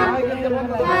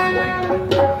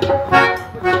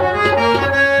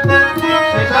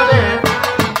 সেখানে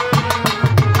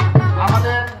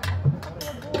আমাদের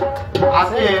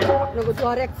আজকে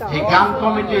এই গান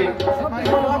কমিটির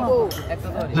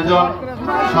দুজন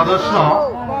সদস্য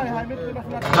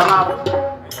জনাব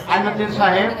আইনুদ্দিন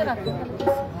সাহেব,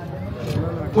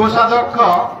 কোষাধ্যক্ষ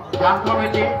গান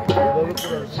কমিটি,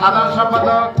 সাধারণ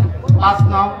সম্পাদক ৫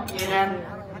 নং ইউনিয়ন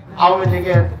আওয়ামী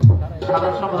লীগের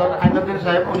সাধারণ সম্পাদক আইনুদ্দিন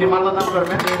সাহেব, উনি মাল্যদান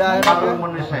করবেন পাগল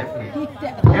মনির সাহেবকে।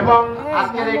 এবং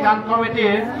আজকের এই গান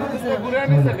কমিটির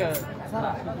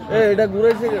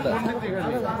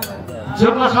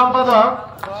যুগ্ম সম্পাদক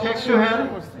শেখ সুহেল,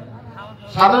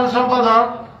 সাধারণ সম্পাদক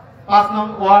 ৫ নং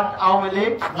ওয়ার্ড আওয়ামী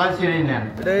লীগ নয়সির ইউনিয়ন,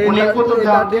 উনি পুতুল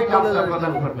দেওয়ানকে গামছা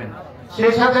প্রদান করবেন।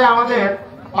 সেই সাথে আমাদের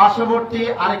পার্শ্ববর্তী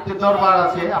আরেকটি দরবার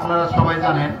আছে, আপনারা সবাই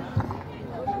জানেন,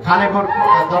 খানেপুর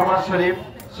দরবার শরীফ।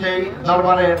 সেই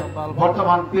দরবারের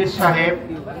বর্তমান পীর সাহেব,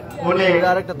 উনি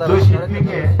দুই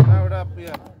শিল্পীকে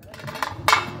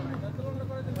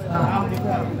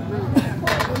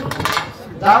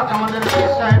আমাদের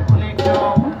পীর সাহেব উনি একটু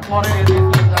পরে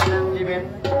দিবেন,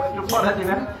 একটু পরে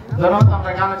দিবেন। ধন্যবাদ।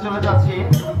 আমরা গানে চলে যাচ্ছি।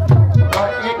 তো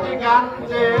একটি গান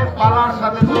যে পালার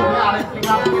সাথে চলবে, আরেকটি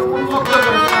গানকে উন্মুক্ত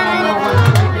করেছে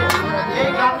এই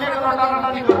গানকে কোনো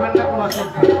টানাটানি করবেন না কোনো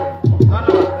শিল্পী।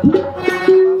 ধন্যবাদ।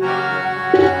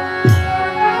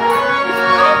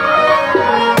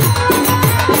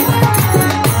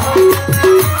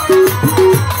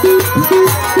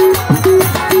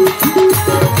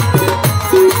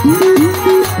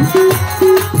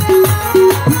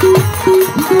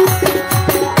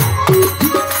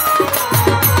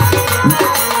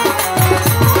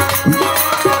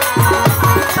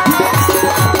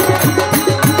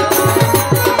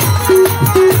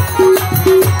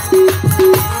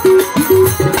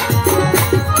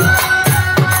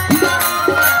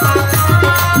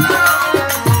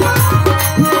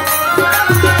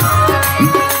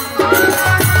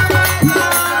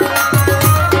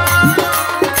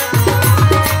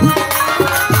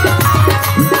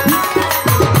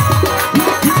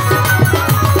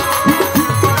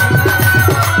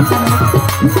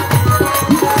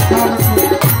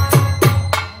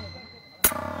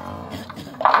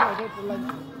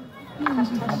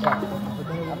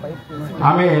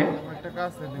 আমি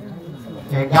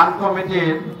গান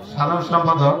কমিটির সাধারণ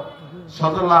সম্পাদক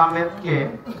সদুল্লাহ আহমেদকে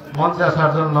মঞ্চে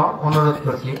আসার জন্য অনুরোধ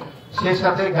করছি। সেই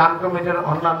সাথে গান কমিটির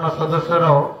অন্যান্য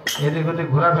সদস্যরাও এদিক ওদিক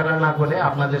ঘোরাফেরা না করে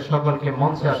আপনাদের সকলকে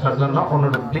মঞ্চে আসার জন্য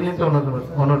বিনীত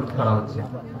অনুরোধ করা হচ্ছে।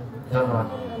 ধন্যবাদ।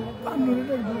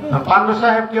 পান্ডু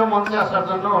সাহেবকেও মঞ্চে আসার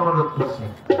জন্য অনুরোধ করছি।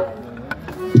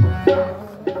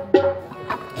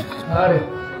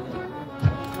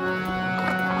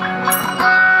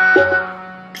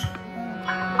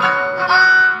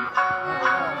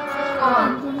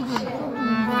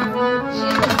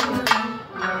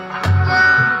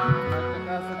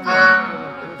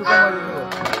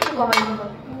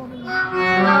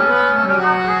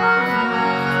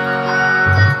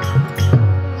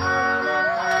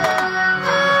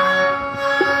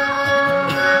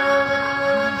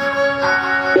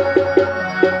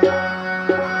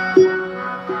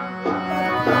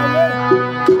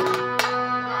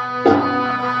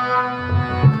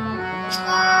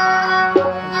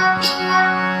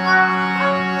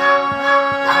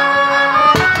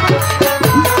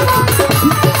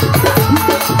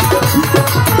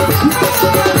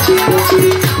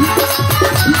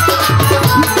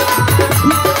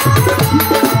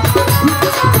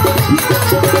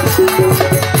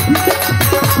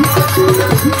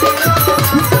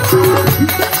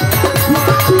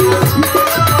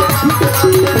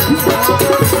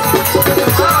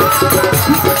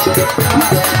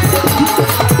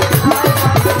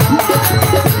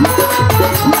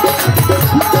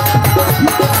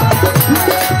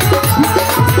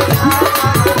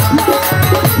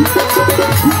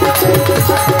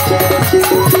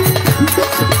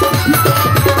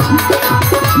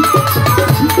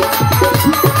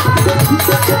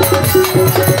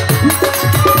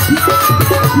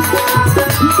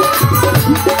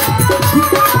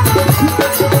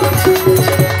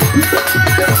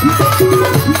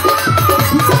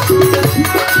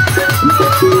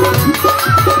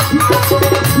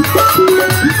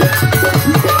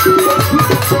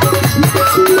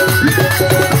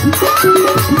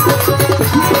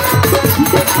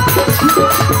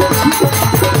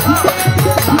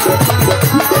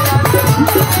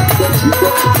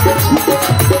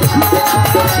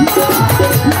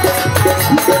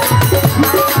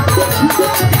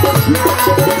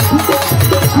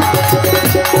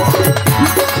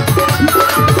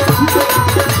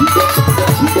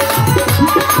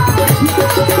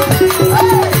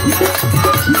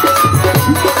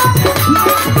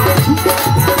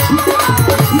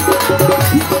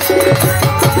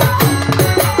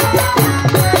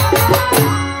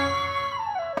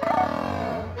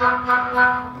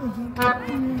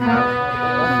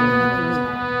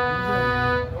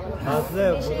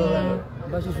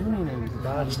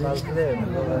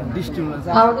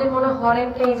 আমাদের মনে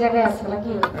হরেনটা এই জায়গায় আছে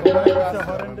নাকি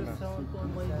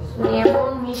এমন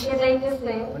মিশে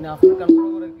যাইতেছে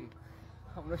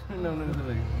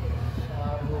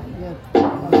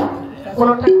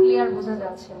কোনটা ক্লিয়ার বোঝা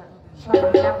যাচ্ছে না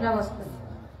সবাই আপনার অবস্থা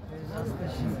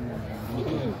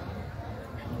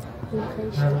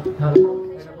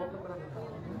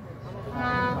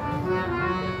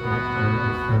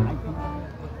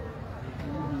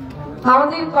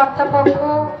আমাদের কর্তাপক্ষ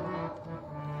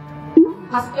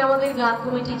আজকে আমাদের গান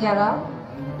কমিটি যারা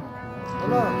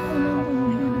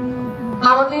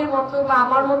আমাদের মতো বা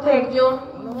আমার মতো একজন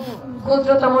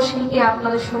ক্ষুদ্রতম শিল্পী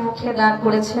আপনাদের সম্মুখে দাঁড়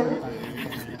করেছেন।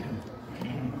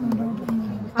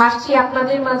 আসছি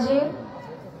আপনাদের মাঝে,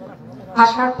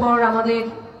 আসার পর আমাদের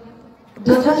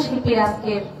দুজন শিল্পীর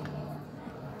আজকের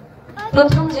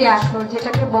প্রথম যে আসর,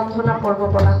 যেটাকে বন্ধনা পর্ব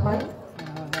বলা হয়,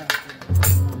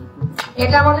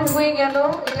 এটা আমাদের হয়ে গেল,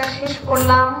 এটা শেষ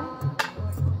করলাম।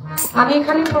 আমি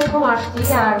এখানে প্রথম আসছি,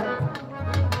 আর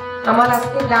আমার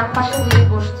আজকে ডান পাশে যিনি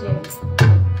বসছে,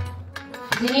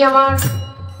 যিনি আমার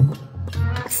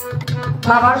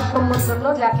বাবার সমতুল্য,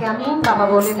 যাকে আমি বাবা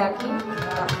বলে ডাকি,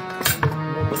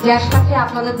 যার সাথে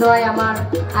আপনাদের দোয়ায় আমার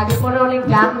আগে পরে অনেক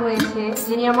গান হয়েছে,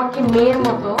 যিনি আমাকে মেয়ের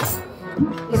মতো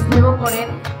স্নেহ করেন,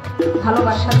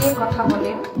 ভালোবাসা দিয়ে কথা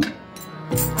বলেন,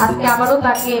 আজকে আবারও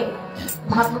তাকে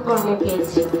ভাগ্যকর্মে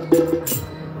পেয়েছি।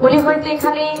 উনি হয়তো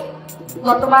এখানে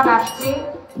গতবার আসছে,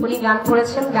 উনি গান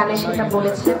করেছেন, গানে সেটা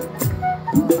বলেছেন।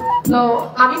 তো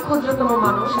আমি ক্ষুদ্রতম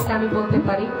মানুষ, এটা আমি বলতে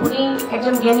পারি। উনি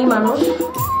একজন জ্ঞানী মানুষ,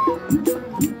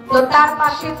 তো তার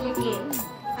পাশে থেকে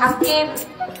আজকে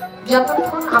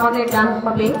যতক্ষণ আমাদের গান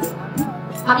হবে,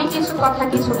 আমি কিছু কথা,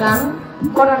 কিছু গান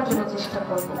করার জন্য চেষ্টা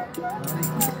করব।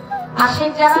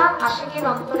 আশিক যারা, আশিকের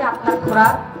অন্তরে আপনার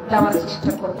খোরাক দেওয়ার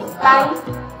চেষ্টা করব। তাই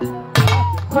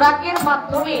খোরাকের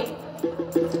মাধ্যমে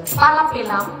পালা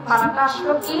পেলাম। পালাটা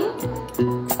আসলো কি?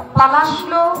 পালা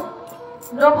আসলো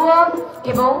নবুয়ত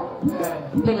এবং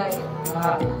বেলায়েত।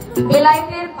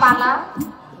 বেলায়েতের পালা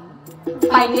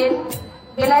পাইলেন।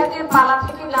 বেলায়েতের পালা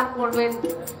থেকে গান করবেন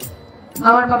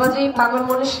আমার বাবাজি পাগল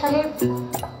মনির সাহেব,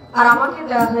 আর আমাকে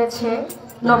দেওয়া হয়েছে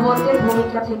নবুয়তের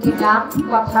ভূমিকা থেকে গান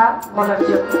কথা বলার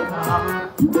জন্য।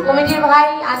 কমিটির ভাই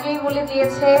আগেই বলে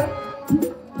দিয়েছে,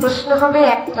 প্রশ্ন হবে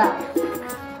একটা,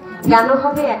 গানও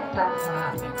হবে একটা।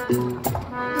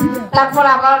 তারপর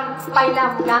আবার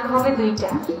পাইলাম গান হবে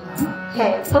দুইটা।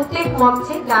 হ্যাঁ, প্রত্যেক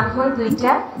মঞ্চে গান হয়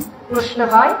দুইটা, প্রশ্ন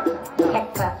হয়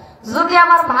একটা। যদি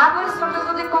আমার ভাব হয় ছোট,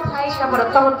 যদি কথা এসে পড়ে,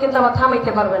 তখন কিন্তু আবার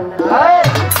থামাইতে পারবেন না।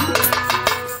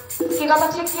 কি কথা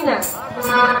ঠিক কিনা?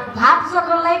 ভাব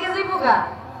যখন লাগে যাইব গা,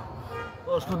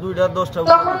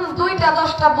 তখন 2টা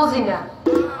 10টা বুঝি না।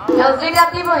 যেটা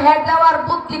দিব হেড দেওয়ার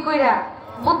বুদ্ধি কইরা,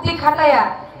 বুদ্ধি খাটাইয়া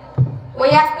ওই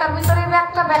একটার ভিতরে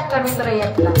একটা, ব্যাগটার ভিতরে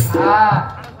একটা।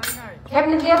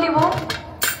 এমনি দিয়ে দিব।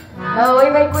 ওই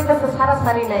ভাই কইতেছে সারা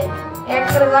সারি নাই, এক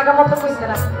করে জায়গা মতো কইছে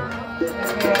না।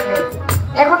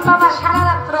 এখন বাবা সারা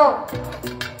রাত্র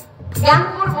গান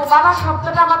করবো, বাবা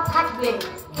শব্দটা আমার থাকবে,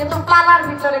 কিন্তু পালার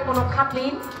ভিতরে কোনো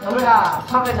খাতির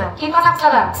হবে না। কি কন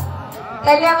আপনারা?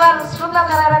 তাইলে আবার শ্রোতা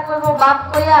যারা কইবো বাপ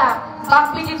কইয়া বাপ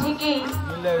পিটি ঠিকই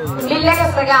মিলে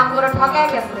গেছে, গান করে ঠকায়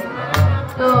গেছে।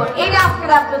 তো এইটা আজকে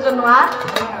রাত্রের জন্য আর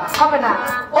হবে না।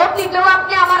 অতীতেও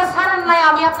আপনি আমার ছাড়েন নাই,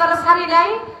 আমি আপনারা ছাড়ি নাই,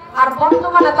 আর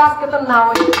বর্তমানে তো আজকে তো না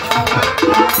হই।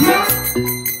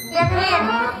 দেখেন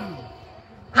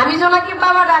আমি জোনাকি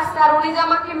বাবা ডাকছে, আর উনি যে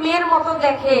আমাকে মেয়ের মতো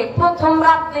দেখে, প্রথম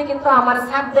রাত্রে কিন্তু আমার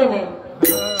ছাড়তে নেই,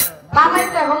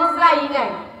 বানাইতে এখনো যাই নাই।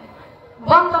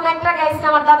 বন্ধন একটা গাইছে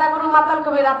আমার দাদা গুরু মাতাল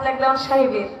কবি রাত লাগলে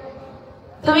সাহেবের,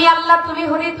 তুমি আল্লাহ তুমি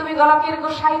হরি তুমি গলকের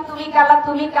গোসাই, তুমি কালা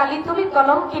তুমি কালী, তুমি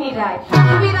কলঙ্কিনী রায়,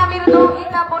 তুমি রামের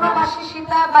দৌহিতা বনবাসী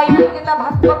সীতা, বাইবেল গীতা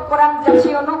ভাগবত কোরআন যাচ্ছি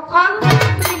অনুক্ষণ,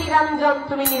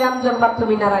 তুমি নিরঞ্জন বা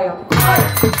তুমি নারায়ণ।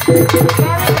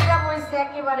 বলছে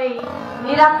একেবারেই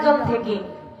নিরঞ্জন থেকে।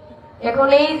 এখন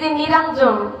এই যে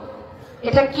নিরঞ্জন,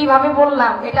 এটা কিভাবে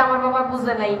বললাম এটা আমার বাবা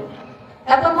বুঝে নাই।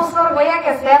 এত বছর হয়ে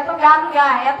গেছে, এত গান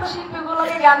গায়, এত শিল্পী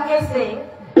গুলোকে গান গাইছে,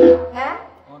 হ্যাঁ,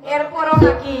 এরপরও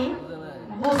নাকি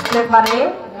বুঝতে পারে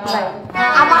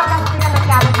আমার কাছ থেকে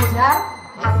নাকি আরো বোঝার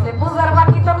আছে। বোঝার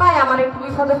বাকি তো নাই, আমার একটু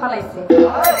বিপদে ফেলাইছে।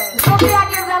 যদি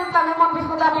আগে জানতাম এমন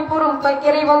বিপদে আমি পড়ুম, তাই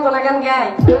কেরেই বন্ধ না গান গাই।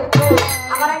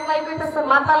 আমার এক ভাই কইতেছে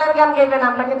মাতালের গান গাইবেন,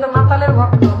 আমরা কিন্তু মাতালের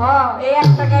ভক্ত। এই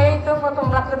একটা গাই তো প্রথম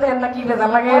রাত্রে দেন না কি বেজার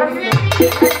লাগে।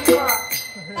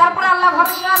 তারপরে আল্লাহ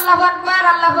ভরসা, আল্লাহু আকবার,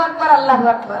 আল্লাহু আকবার, আল্লাহু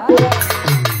আকবার।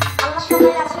 আল্লাহ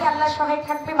সহায় আছে, আল্লাহ সহায়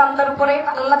থাকবে বান্দার উপরে।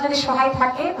 আল্লাহ যদি সহায়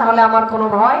থাকে তাহলে আমার কোনো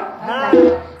ভয় নাই।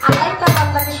 আল্লাহ তার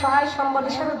বান্দাকে সহায় সম্বল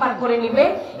হিসেবে পার করে নিবে।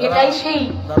 এটাই সেই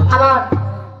আমার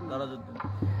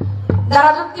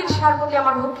দারাজুদ্দিন শাহর প্রতি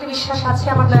আমার ভক্তি বিশ্বাস আছে,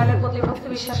 আমার দয়ালের প্রতি ভক্তি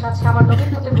বিশ্বাস আছে, আমার নবীর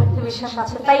প্রতি ভক্তি বিশ্বাস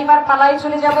আছে। তাই এবার পালায়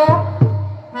চলে যাব।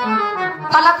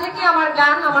 পালা থেকে আমার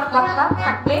গান, আমার কথা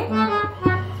থাকবে।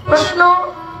 প্রশ্ন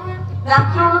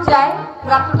রাত্র অনুযায়ী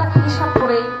রাত্রটাকে হিসাব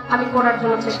করে আমি করার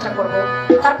জন্য চেষ্টা করব।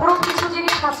 তারপরেও কিছু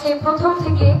জিনিস আছে, প্রথম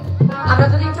থেকে আমরা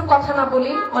যদি একটু কথা না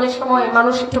বলি অনেক সময়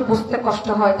মানুষ একটু বুঝতে কষ্ট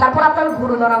হয়। তারপর আপনার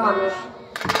ঘুরে ধরা মানুষ,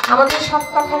 আমাদের সব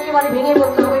কথা একেবারে ভেঙে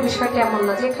বলতে হবে বিষয়টা এমন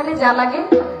না, যেখানে যা লাগে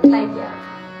তাই দেয়া।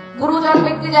 গুরুজন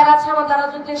ব্যক্তি যারা আছে, আমার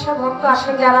দারাজুদ্দিন শাহ ভক্ত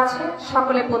আসেন যারা আছে,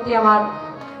 সকলের প্রতি আমার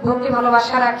ভক্তি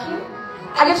ভালোবাসা রাখি।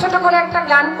 আগে ছোট করে একটা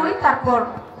গান করি, তারপর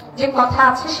যে কথা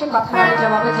আছে সে কথা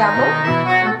জবাবে যাব।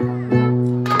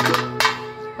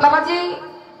 বাবাজি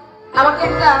আমাকে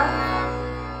একটা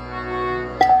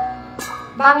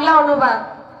বাংলা অনুবাদ,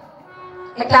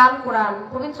 একটা আল কোরআন,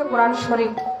 পবিত্র কোরআন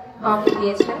শরীফ আমাকে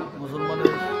দিয়েছেন।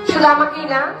 শুধু আমাকেই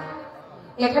না,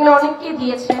 এখানে অনেককে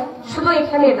দিয়েছেন। শুধু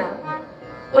এখানে না,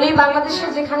 উনি বাংলাদেশে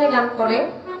যেখানে গান করে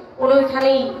উনি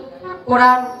ওইখানেই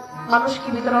কোরআন মানুষকে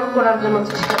বিতরণ করার জন্য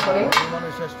চেষ্টা করে।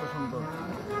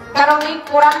 কারণ এই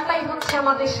কোরআনটাই হচ্ছে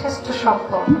আমাদের শ্রেষ্ঠ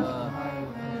সম্পদ।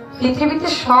 পৃথিবীতে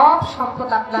সব সম্পদ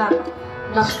আপনার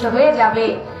নষ্ট হয়ে যাবে,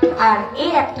 আর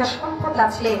এই একটা সম্পদ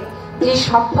আছে, যে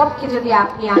সম্পদকে যদি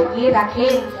আপনি আগিয়ে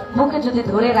রাখেন, বুকে যদি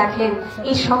ধরে রাখেন,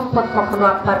 এই সম্পদ কখনো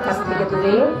আপনার কাছ থেকে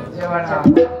দূরে যাবে।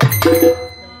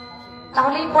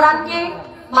 তাহলে এই কোরআনকে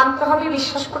মানতে হবে,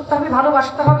 বিশ্বাস করতে হবে,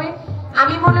 ভালোবাসতে হবে।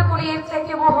 আমি মনে করি এর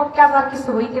চাইতে মহৎ কাজ আর কিছু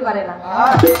হইতে পারে না।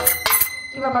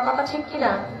 কি বাবা, কথা ঠিক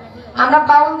কিনা? আমরা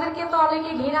বাউলদেরকে তো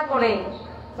অনেকে ঘৃণা করে,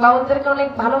 বাউলদেরকে অনেক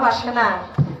ভালোবাসে না।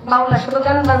 বাউলা শুধু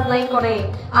গান বাজনাই করে,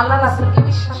 আল্লাহ রাসূলকে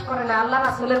বিশ্বাস করে না, আল্লাহ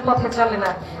রাসূলের পথে চলে না।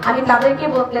 আমি তাদেরকে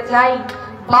বলতে চাই,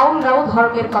 বাউলরাও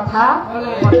ধর্মের কথা,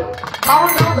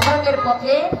 বাউলরাও ধর্মের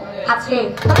পথে আছে।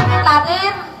 তাদের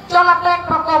চলাটা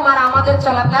একরকম আর আমাদের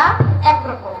চলাটা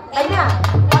একরকম, তাই না?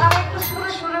 ওরা একটু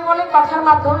সুরে সুরে বলে, কথার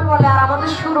মাধ্যমে বলে, আর আমাদের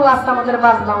সুরও আছে, আমাদের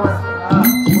বাজনাও আছে।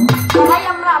 সবাই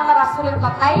আমরা আল্লাহ রাসূলের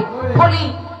কথাই বলি।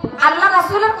 আল্লাহ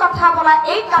রাসূলের কথা বলা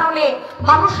এই কারণে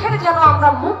মানুষের যেন আমরা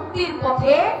মুক্তির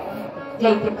পথে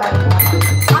যাইতে পারি।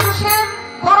 মানুষের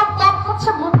বড় পথ হচ্ছে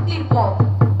মুক্তির পথ।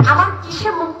 আমার কিসে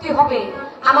মুক্তি হবে,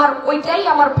 আমার ওইটাই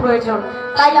আমার প্রয়োজন।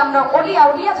 তাই আমরা ওলিয়া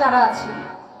উলিয়া যারা আছি,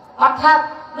 অর্থাৎ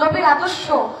নবীর আদর্শ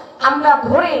আমরা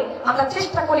ধরে আমরা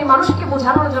চেষ্টা করি মানুষকে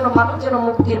বোঝানোর জন্য, মানুষ যেন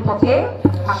মুক্তির পথে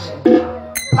আসে।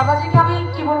 বাবাজিকে আমি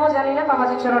কি বলবো জানি না,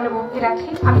 বাবাজির চরণে ভক্তি রাখি।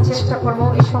 আমি চেষ্টা করবো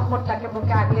এই সম্পদটাকে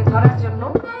বুকে আগলে ধরার জন্য,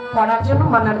 পড়ার জন্য,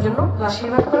 মানার জন্য।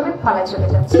 আশীর্বাদ করবেন। পালায় চলে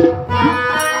যাচ্ছি।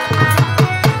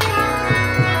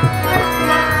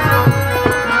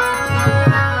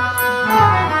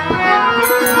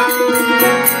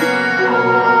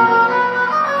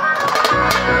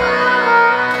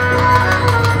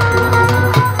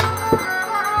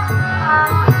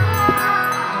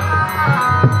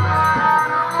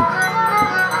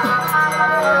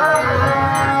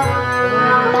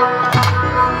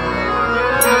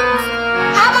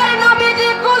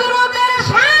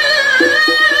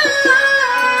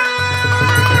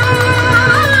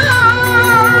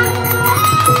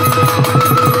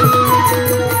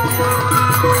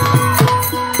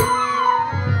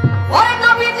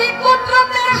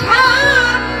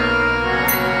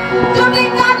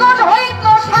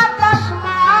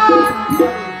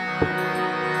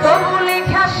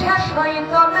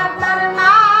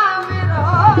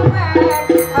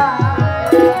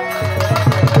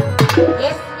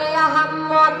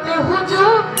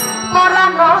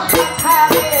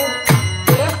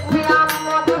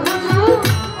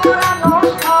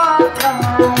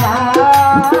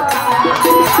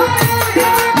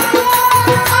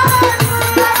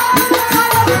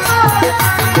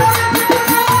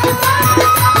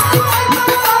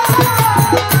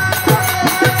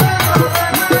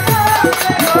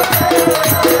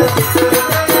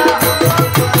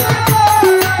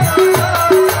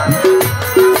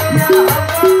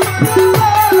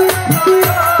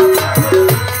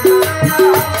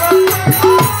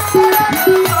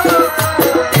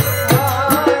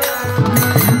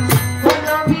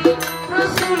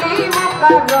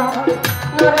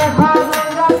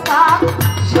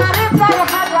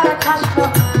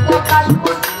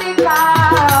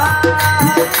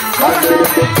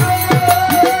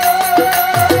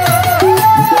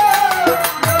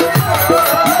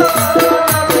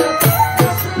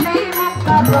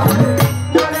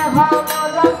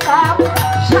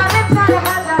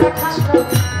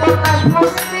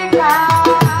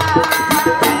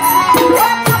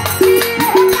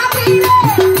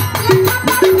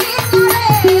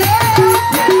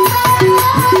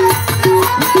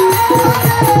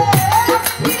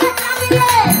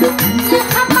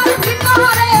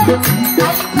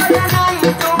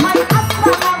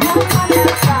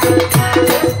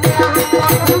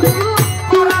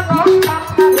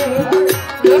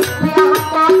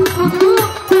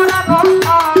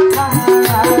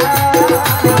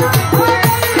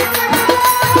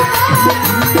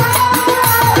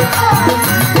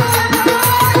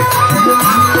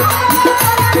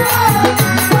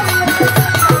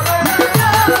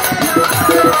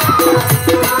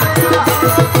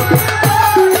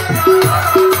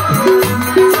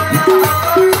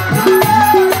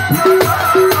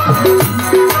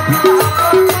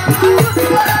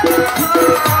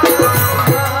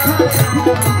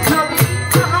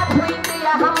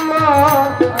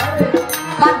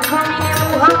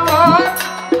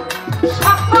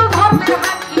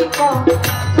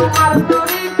 তোমার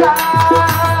তরিকা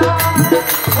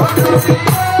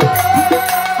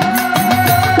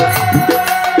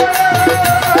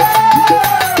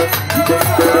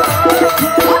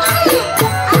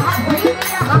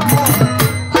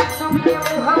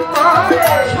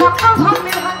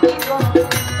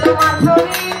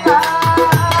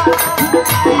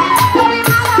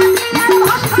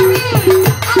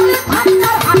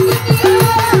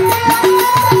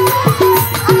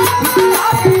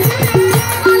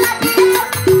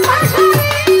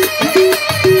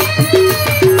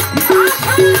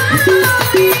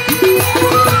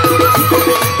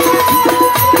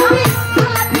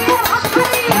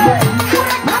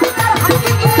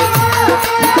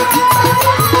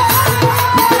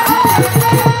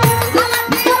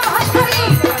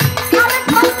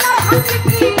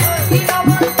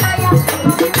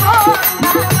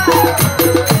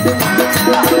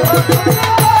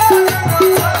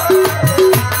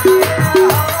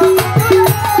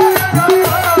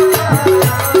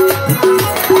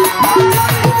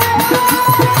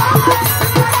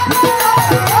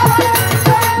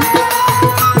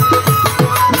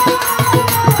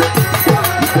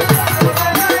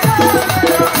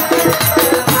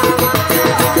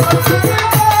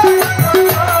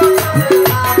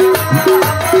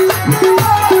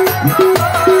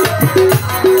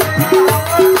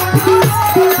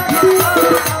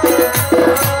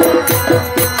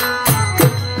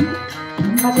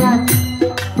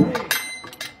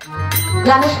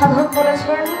গানে সাধক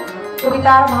বলেছেন,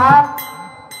 কবিতার ভাব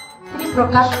তিনি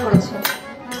প্রকাশ করেছেন।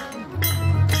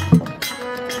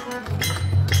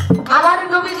 আমার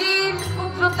নবীজির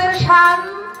পুত্রত্বের শান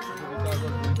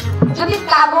যদি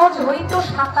কাগজ হইত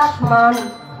 27 মান,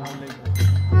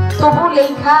 তবু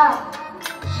লেখা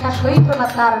শেষ হইত না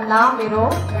তার নামেরও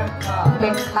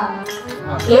ব্যাখ্যা।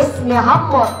 এস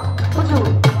মেহাম্মদ হুজুর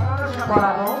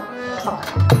পড়ানো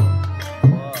সখা।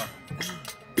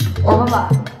 ও বাবা,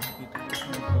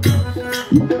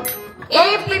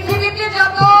 এই পৃথিবীতে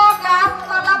যত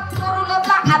গাছপালা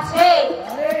তরুলতা আছে,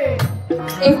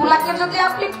 এগুলাকে যদি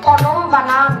আপনি কলম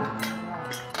বানান,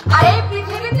 আর এই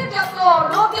পৃথিবীতে যত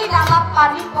নদী নালা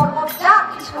পানি পর্বত যা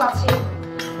কিছু আছে,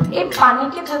 এই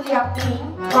পানিকে যদি আপনি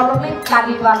কলমের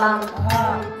কালি বানান,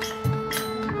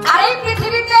 আর এই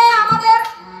পৃথিবীতে আমাদের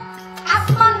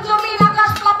আসমান জমিন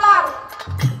আকাশ পাতাল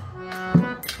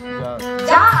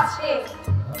যা আছে,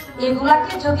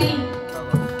 এগুলাকে যদি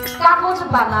কাগজ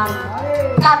বানান,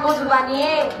 কাগজ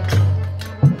বানিয়ে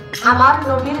আমার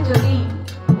নবীর যদি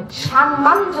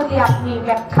সম্মান যদি আপনি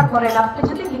ব্যাখ্যা করেন, আপনি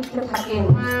যদি লিখতে থাকেন,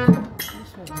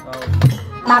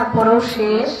 তারপরেও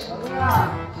শেষ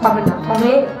হবে না।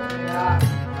 হবে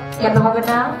কেন হবে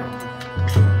না?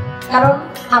 কারণ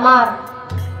আমার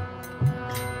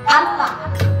আল্লাহ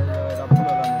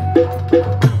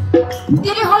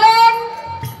তিনি হলেন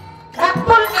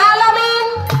রাব্বুল আলামিন,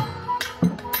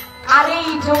 আর এই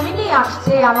জমিনে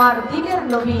আসছে আমার দিনের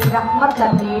নবী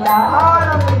রাহমাতাল লিল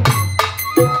আলামিন।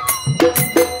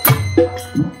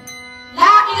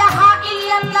 লা ইলাহা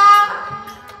ইল্লাল্লাহ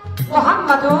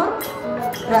মুহাম্মাদুর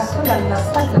রাসূলুল্লাহ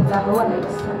সাল্লাল্লাহু আলাইহি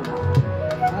ওয়াসাল্লাম।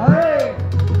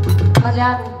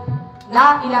 বাজান, লা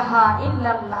ইলাহা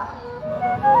ইল্লাল্লাহ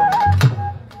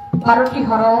 12টি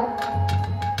হরফ।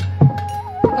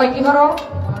 কয়টি হরফ?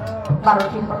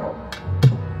 12টি হরফ।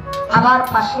 আবার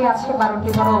পাশে আছে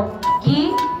 12টি হরফ। কি?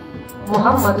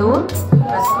 মুহাম্মাদুর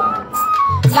রাসূলুল্লাহ।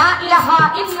 লা ইলাহা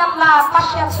ইল্লাল্লাহ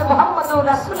পাশে আছে মুহাম্মাদুর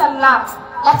রাসূলুল্লাহ,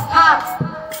 অর্থাৎ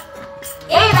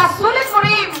এই রাসূল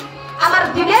করিম আমার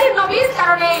দিনের নবীর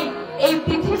কারণে এই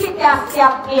পৃথিবীতে আজকে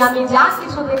আপনি আমি যা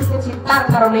কিছু দেখতেছি তার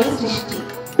কারণেই সৃষ্টি,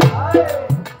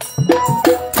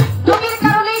 নবীর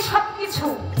কারণেই সবকিছু।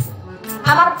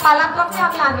 আমার পালাতকে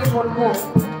আমি আগে বলবো,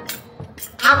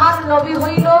 আমার নবী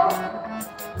হইল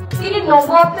তিনি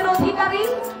নবুয়তের অধিকারী,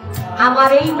 আমার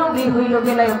এই নবী হইল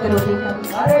বেলায়েতের অধিকারী।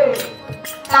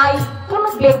 তাই কোন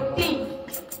ব্যক্তি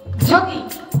যদি,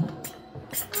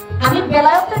 আমি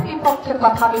বেলায়েতের বিপক্ষে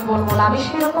কথা আমি বলবো না, আমি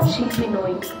সেরকম শিল্পী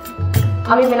নই,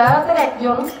 আমি বেলায়েতের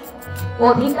একজন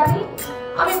অধিকারী,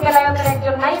 আমি বেলায়েতের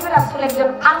একজন নাইবে রাসূল, একজন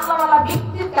আল্লাহওয়ালা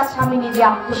ব্যক্তির কাছে আমি নিজে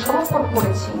আত্মসমর্পণ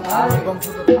করেছি।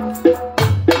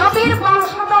 নবীর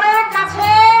বংশধরের কাছে,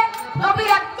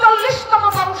 নবীর 41তম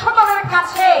বংশধরের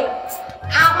কাছে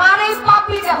আমার এই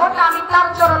পাপী দেহটা আমি তার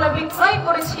চরণে বিক্রয়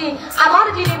করেছি। আমার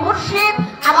যিনি মুর্শিদ,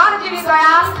 আমার যিনি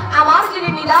দয়াল, আমার যিনি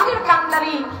নিদানের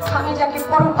কান্ডারি, আমি যাকে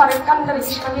পরপারের কান্ডারি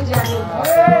স্বামী জানি,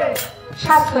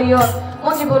 শাহ সৈয়দ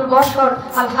মুজিবুল বশর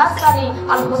আল হাসানি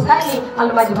আল হুসাইনি আল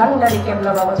মাজভান্ডারি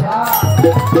কেবলা বাবা।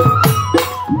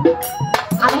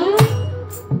 আমি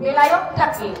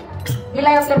বেলায়েতটাকে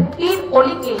বেলায়েতের পীর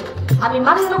অলিকে আমি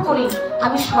মান্য করি,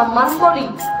 আমি সম্মান করি,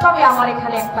 তবে আমার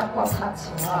এখানে একটা কথা আছে।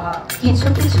 কিছু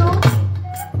কিছু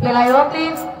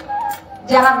বেলায়েতের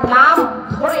যারা নাম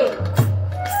ধরে,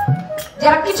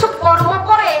 যারা কিছু কর্ম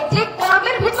করে, যে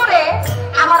কর্মের ভিতরে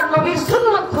আমার নবীর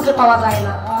সুন্নাত খুঁজে পাওয়া যায়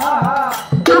না,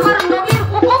 আমার নবীর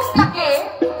হুকুমটাকে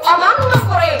অমান্য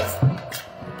করে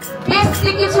বেশি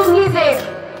কিছু নিজের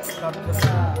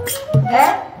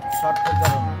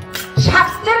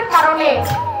স্বার্থের কারণে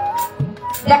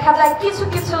দেখা যায় কিছু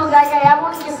কিছু জায়গায়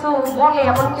এমন কিছু বলে,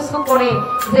 এমন কিছু করে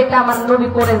যেটা আমার নবী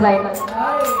করে যায় না।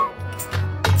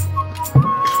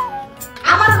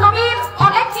 আমার নবীর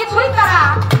অনেক কিছুই তারা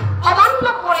অমান্য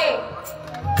করে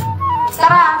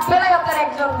তারা বেলায়েতের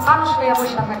একজন মানুষ হয়ে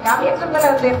বসে থাকে। আমি একজন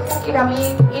বেলায়েতের ফকির, আমি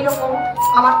এরকম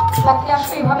আমার পক্ষে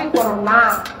আসলে এইভাবেই করো না।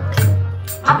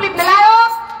 আপনি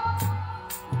বেলায়েত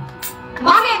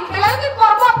মানেন, বেলায়েতের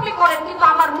কর্ম আপনি করেন, কিন্তু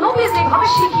আমার নবী যেভাবে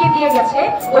শিখিয়ে দিয়ে গেছে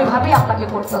ওইভাবেই আপনাকে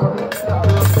করতে হবে।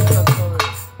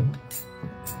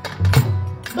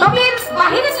 নবীর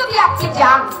বাহিরে যদি আপনি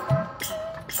যান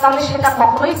তাহলে সেটা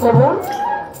কখনোই কবুল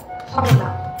হবে না।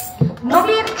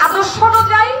 নবীর আদর্শ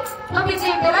অনুযায়ী নবী যে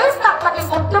বেলায়েতটা আপনাকে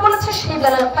করতে বলেছে সেই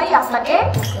বেলায়েতটাই আপনাকে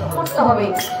করতে হবে।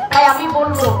 তাই আমি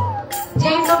বলবো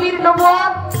যেই নবীর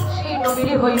নবুয়ত সেই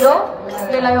নবীরই হইল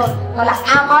বেলায়েত। তাহলে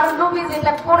আমার নবী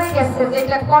যেটা করে গেছে,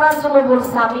 যেটা করার জন্য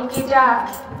বলছে, আমি কি যা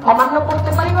অমান্য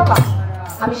করতে পারি বাবা?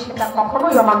 আমি সেটা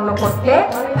কখনোই অমান্য করতে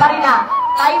পারি না।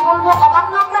 তাই বলবো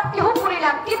অমান্য আমরা কেউ করি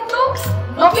না, কিন্তু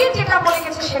নবী যেটা বলে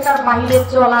গেছে সেটার বাহিরে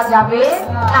চলা যাবে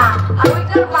না। আর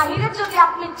ওইটার বাহিরে যদি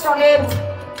আপনি চলেন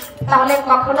তাহলে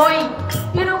কখনোই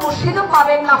পীর মুর্শিদও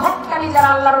পাবেন না, হককারী যারা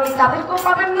আল্লাহর ওলি তাদেরকেও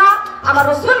পাবেন না, আমার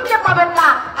রাসূলকে পাবেন না।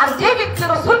 আর যে ব্যক্তি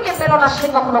রাসূলকে পেল না সে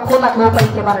কখনো খোদাকেও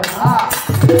পাইতে পারে না।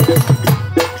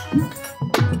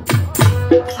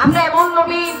 আমরা এমন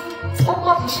নবীর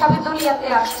উম্মত হিসাবে দুনিয়াতে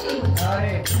আসছি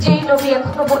যেই নবী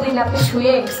এখনো মদিনাতে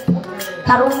শুয়ে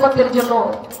তার উম্মতের জন্য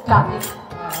কাঁদে।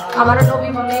 আমার নবী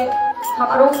বলে,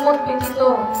 আমার উম্মত ব্যতীত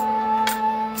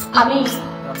আমি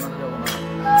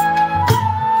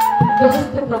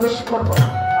বেহেশতে প্রবেশ করব না।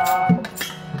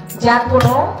 যার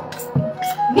কোনো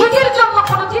নিজের জন্য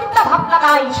কোনো চিন্তা ভাবনা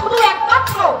নাই, শুধু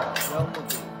একমাত্র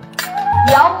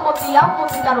ইয়া উম্মতি ইয়া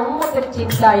উম্মতি, তার উম্মতের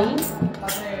চিন্তাই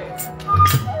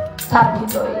তার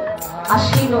ভিতরে। আর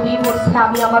সেই নবী বলছে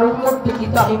আমি আমার উম্মত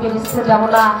ব্যতীত আমি বেহেশতে যাব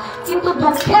না। কিন্তু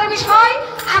দুঃখের বিষয়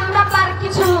আমরা তার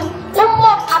কিছু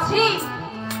উম্মত আছি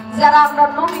যারা আমরা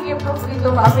নবীকে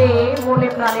প্রকৃতভাবে মনে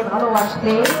প্রাণে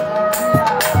ভালোবাসতে,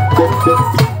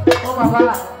 ও বাবা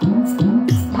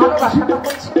ভালোবাসাটা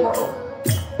হচ্ছে বড়,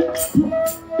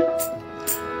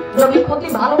 নবীর প্রতি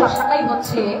ভালোবাসাটাই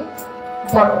হচ্ছে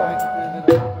বড়।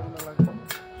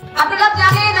 আপনারা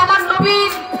জানেন আমার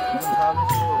নবীর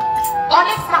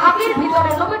অনেক সাহাবীর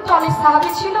ভিতরে, নবীর তো অনেক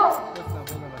সাহাবী ছিল,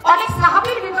 অনেক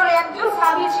সাহাবীর ভিতরে একজন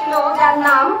সাহাবী ছিল যার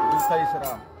নাম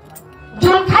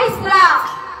জুলখাইসরা।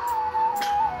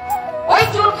 ওই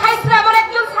জুলখাইসরা এমন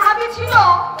একজন সাহাবী ছিল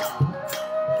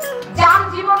যার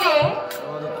জীবনে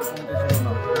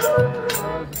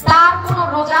তার কোনো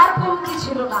রোজার কমতি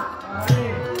ছিল না,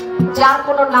 যার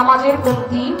কোনো নামাজের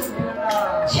কমতি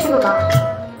ছিল না,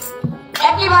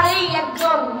 একেবারেই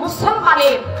একজন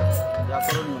মুসলমানের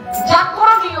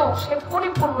জাগরণীয় সে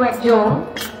পরিপূর্ণ একজন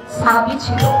সাহাবী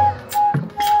ছিল।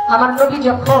 আমার নবী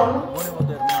যখন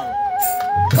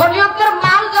গনিমতের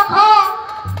মাল যখন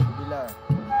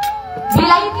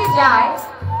বিলাইতে যায়,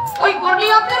 ওই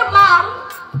গনিমতের মাল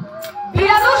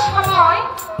বিলানোর সময়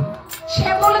সে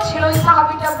বলেছিল, ওই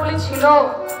সাহাবীটা বলেছিল,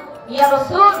 ইয়া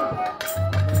রাসূল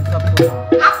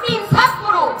আপনি ইনসাফ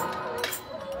করুন।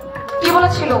 কি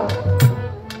বলেছিল?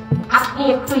 আপনি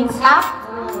একটু ইনসাফ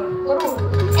করুন।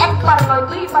 একবার নয়,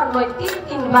 দুইবার নয়,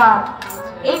 তিনবার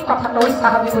এই কথাটা ওই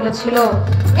সাহাবী বলেছিল,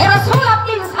 হে রাসূল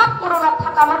আপনি ইনসাফ করুন।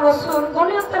 অর্থাৎ আমার রাসূল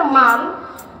গনিমতের মাল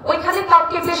ওইখানে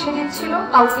কাউকে বেশি দিচ্ছিল,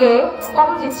 কাউকে কম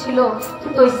দিচ্ছিল,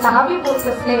 কিন্তু ওই সাহাবী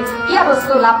বলতেছে, ইয়া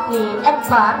রাসূল আপনি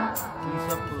একবার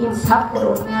ইনসাফ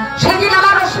করুন। সেদিন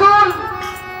আমার রাসূল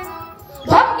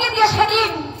ধমকি দিয়ে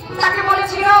সেদিন তাকে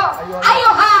বলেছিল,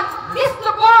 আইয়ুহান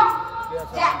মিসলুকুম,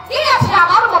 যে কে আছে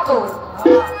আমার মতো,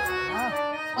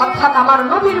 অর্থাৎ আমার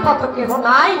নবীর মতো কেহ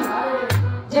নাই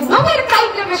যে নবীর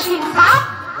চাইতে বেশি ইনসাফ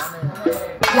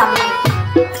জানে।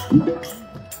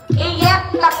 এই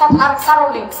একটা কথার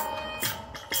কারণে,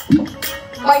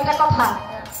 কয়টা কথা?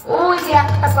 ওই যে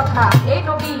একটা কথা, এই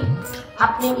নবী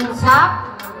আপনি ইনসাফ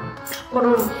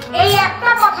করুন, এই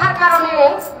একটা কথার কারণে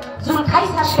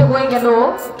জুলখাইসা সে হয়ে গেল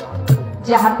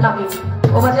জাহান্নামী।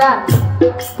 ও বাজান,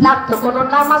 তার তো কোনো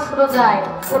নামাজ রোজায়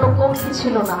কোনো কমতি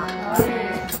ছিল না।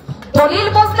 দলিল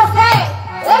বলতেছে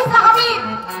ওই সাহাবীর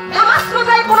নামাজ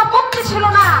রোজায় কোনো কমতি ছিল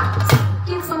না,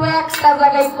 কিন্তু একটা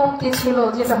জায়গায় কমতি ছিল,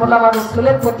 যেটা হলো আমার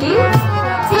রাসূলের প্রতি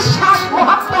বিশ্বাস,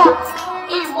 মহব্বত।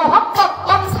 এই মহব্বত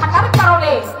কম থাকার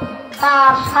কারণে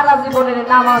তার সারা জীবনের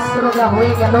নামাজ রোজা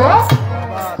হয়ে গেল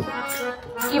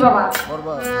কি বাবা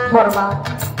বরবাদ।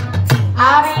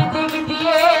 আর এই দিক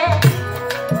দিয়ে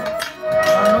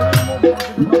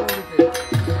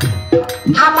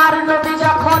আমার নবী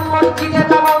যখন মসজিদে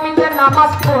নববীতে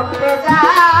নামাজ পড়তে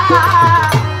যায়,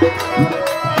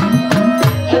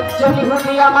 একজন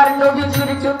ইহুদি আমার নবীজির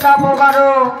জুতা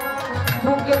মোবারক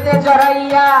বুকেতে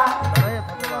জড়াইয়া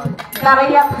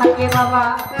দাঁড়াইয়া থাকে বাবা।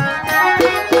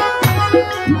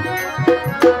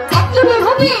 একজন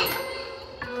ইহুদি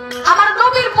আমার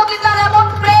নবীর প্রতি তার এমন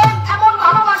প্রেম, এমন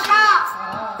ভালোবাসা,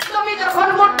 নবী যখন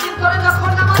মসজিদ করে যখন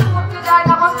নামাজ পড়তে যায়,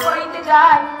 নামাজ পড়াইতে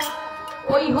যায়,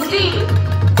 ওই ইহুদি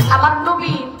আমার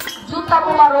নবীর জুতা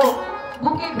মোবারক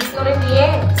বুকের ভিতরে নিয়ে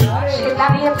সে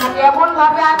দাঁড়িয়ে থাকে, এমন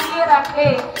ভাবে আগিয়ে রাখে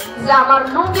যে আমার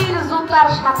নবীর জুতার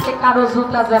সাথে কারো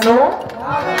জুতা যেন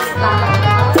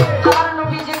আমার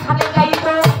নবী যেখানে যাইত,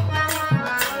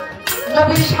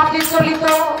 নবীর সাথে চলিত,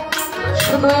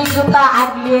 শুধু এই জুতা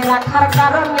আগলিয়ে রাখার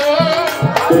কারণে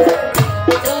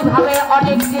এইভাবে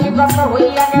অনেক দিন গত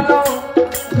হইয়া গেল।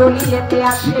 দলিলেতে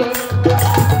আসে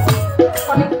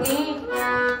অনেকদিন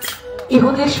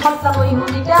ইহুদির সন্তান, ওই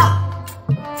ইহুদিটা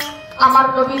আমার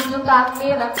নবীর জুতা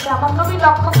আগলিয়ে রাখছে। আমার নবী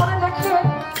লক্ষ্য করে দেখে,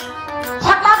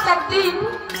 হঠাৎ একদিন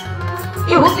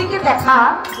ইহুদিকে দেখা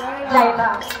যায় না,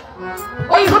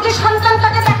 ওই ইহুদির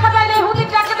সন্তানটাকে দেখা যায় না,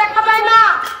 ইহুদিটাকে দেখা যায় না।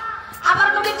 আমার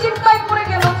নবী চিন্তায় পড়ে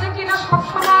গেল যে কিনা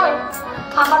সবসময়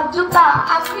আমার জুতা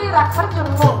আগলিয়ে রাখার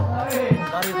জন্য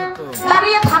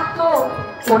দাঁড়িয়ে থাকতো,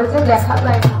 পরে যে দেখা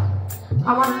যায় না।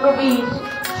 আমার নবীর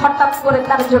হঠাৎ করে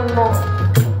তার জন্য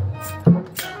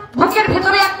বুকের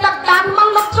ভিতরে একটা টান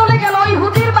মারল, চলে গেল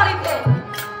ইহুদির বাড়িতে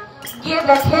গিয়ে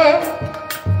দেখে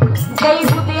যে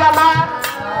ইহুদি আমার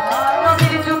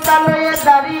নবীর জুতা লয়ে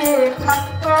দাঁড়িয়ে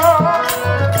থাকতো।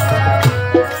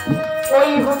 ওই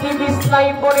ইহুদি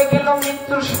বিছনায় পড়ে গেল,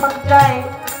 মৃত্যুর শয্যায়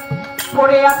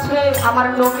পড়ে আছে। আমার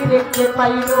নবী দেখতে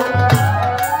পাইল,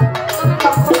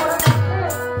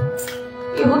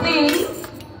 ইহুদি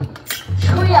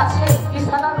শুয়ে আছে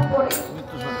বিছানার উপরে,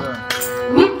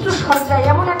 মৃত্যু শয্যায়,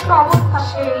 এমন একটা অবস্থা,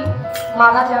 সেই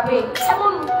মারা যাবে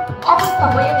এমন অবস্থা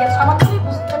হয়ে গেছে। আমার তুমি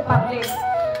বুঝতে পারলে,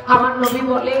 আমার নবী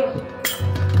বলে,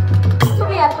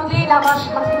 তুমি এতদিন আমার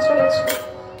সাথে চলেছো,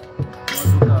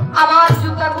 আমার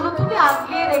জুতাগুলো তুমি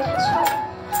আগলিয়ে রেখেছো,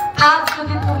 আজ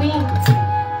যদি তুমি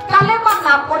কালেমা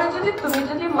না পড়ে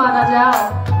যদি মারা যাও,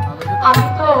 আমি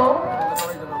তো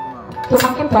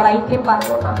তোমাকে পড়াইতে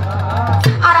পারবো না।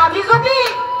 আর আমি যদি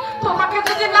তোমাকে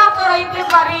না পড়াইতে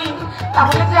পারি,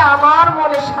 তাহলে যে আমার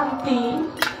মনে শান্তি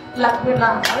লাগবে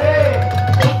না।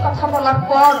 এই কথা বলার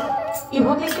পর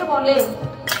ইহুদিকে বলে,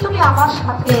 তুমি আমার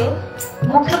সাথে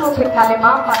মুখে মুখে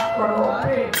কালেমা পাঠ করো।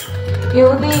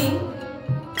 ইহুদি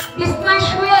বিছনায়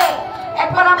শুয়ে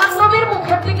একবার আমার নবীর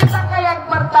মুখের দিকে তাকায়,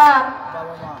 একবার তার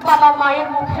বাবা মায়ের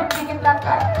মুখের দিকে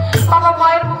তাকায়, বাবা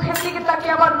মায়ের মুখের দিকে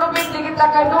তাকিয়ে আবার নবীর দিকে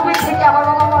তাকায়, নবীর থেকে আবার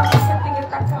বাবা মার মুখের দিকে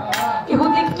তাকায়।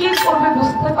 ইহুদি কি করবে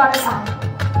বুঝতে পারে না।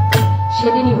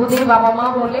 সেদিন ইহুদির বাবা মা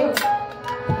বলে,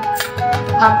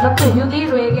 আমরা তো ইহুদি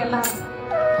রয়ে গেলাম,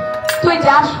 তুই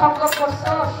যার সঙ্গ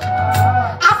করছস,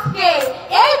 আজকে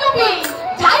এই নবী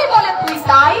যাই বলে তুই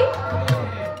তাই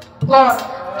কর,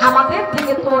 আমাদের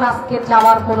থেকে তোর আজকে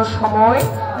যাওয়ার কোনো সময়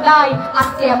নাই।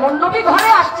 আজকে এমন নবী ঘরে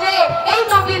আসছে, এই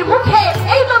নবীর মুখে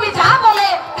এই নবী যা বলে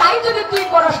তাই যদি তুই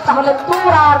করস, তাহলে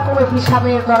তোর আর কোনো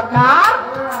হিসাবের দরকার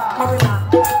হবে না।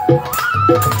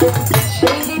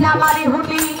 সেই দিন আমার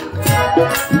ইহুদি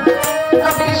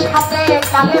নবীর সাথে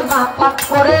কালেমা পাঠ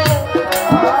করে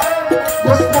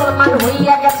মুসলমান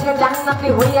হইয়া গেছে, জান্নাতি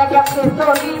হইয়া গেছে,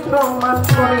 দলিল প্রমাণ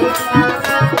করে।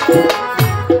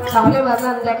 তাহলে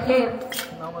বাজান দেখেন,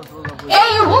 এই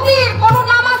ইহুদির কোন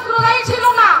নামাজ রোজাই ছিল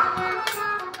না।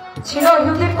 ছিল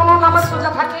ইহুদির কোন নামাজ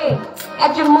রোজা থাকে?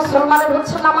 একজন মুসলমানের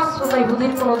হচ্ছে নামাজ রোজা,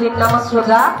 ইহুদির কোনদিন নামাজ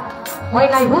রোজা হয়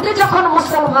না। ইহুদি যখন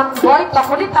মুসলমান হয়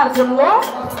তখনই তার জন্য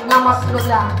নামাজ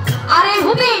রোজা। আর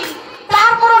ইহুদি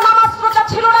তার কোনো নামাজ রোজা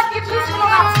ছিল না, কিছুই ছিল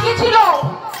না। কি ছিল?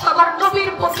 আমার নবীর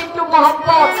প্রতি একটু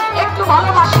মহব্বত, একটু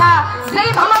ভালোবাসা, যেই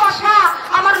ভালোবাসা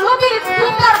আমার নবীর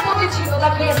জুতার প্রতি ছিল।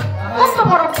 দেখেন কত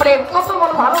বড় প্রেম, কত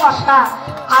বড় ভালোবাসা।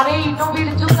 আর এই নবীর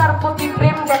জুতার প্রতি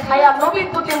প্রেম দেখায়, আর নবীর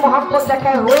প্রতি মহব্বত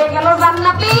দেখায় হয়ে গেল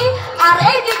জান্নাতি। আর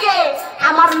এইদিকে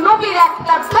আমার নবীর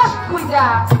একটা দোষ খুঁজা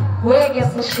হয়ে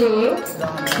গেছে সে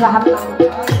জাহান্নামী।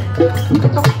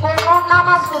 কিন্তু কোন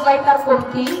নামাজ রোজাই তার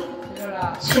করতে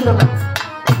ছিল না।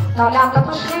 তাহলে আমরা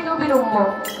তো সেই নবীর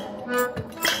উম্মত।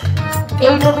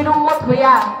 এই নবীর উম্মত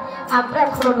হইয়া আমরা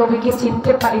এখনো নবীকে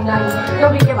চিনতে পারি নাই,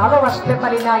 নবীকে ভালোবাসতে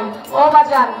পারি নাই। ও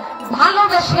বাজান,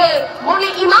 ভালোবেসে মনে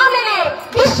ঈমান এনে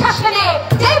বিশ্বাস এনে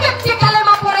যে ব্যক্তি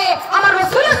কালেমা পড়ে আমার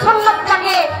রাসূলের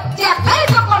সুন্নাতটাকে যে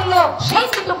আঁকড়ে করলো, সেই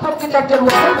কিন্তু প্রকৃত একজন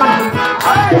মুসলমান।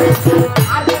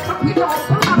 আর যে প্রকৃত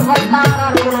মুসলমান হয় তার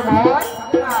আর কোনো ভয়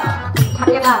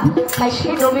থাকে না। তাই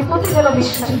সেই নবীর প্রতি যেন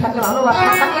বিশ্বাস থাকে, ভালোবাসা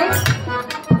থাকে।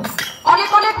 অনেক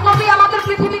অনেক নবী আমাদের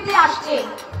পৃথিবীতে আসছে,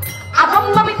 আদম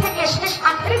নবী থেকে শেষ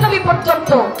আখেরি নবী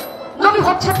পর্যন্ত। নবী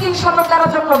হচ্ছে 313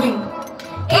 জন নবী।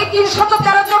 এই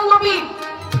 313 জন নবী,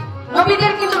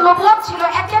 নবীদের কিন্তু নবুয়ত ছিল,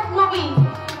 এক এক নবী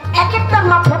এক একটার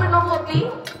মাধ্যমে নবুয়তি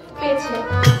পেয়েছে।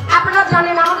 আপনারা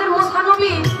জানেন আমাদের মুসা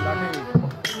নবী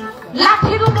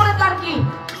লাঠির উপরে তার কি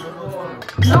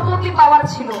নবুয়তি পাওয়ার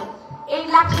ছিল, এই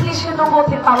লাঠি দিয়ে সে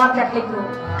নবুয়তির পাওয়ার দেখাইতো।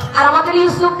 আর আমাদের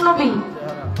ইউসুফ নবী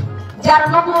যার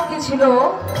নবুয়তি ছিল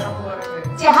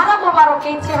চেহারা মোবারক,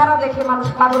 এই চেহারা দেখে মানুষ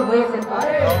পাগল হয়ে যেত।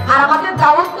 আর আমাদের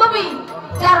দাউদ নবী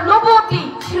যার নবুয়তি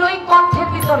ছিল এই কণ্ঠের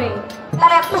ভিতরে,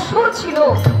 তার এত সুর ছিল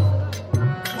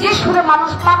যে সুরে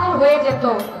মানুষ পাগল হয়ে যেত।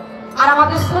 আর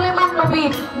আমাদের সুলেমান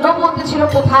নবীর নবুয়তি ছিল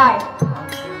কোথায়?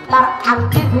 তার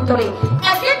আংটির ভিতরে।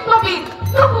 এক এক নবীর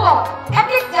নবুয়ত এক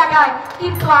এক জায়গায়,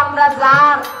 কিন্তু আমরা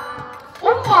যার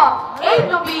উম্মত, এই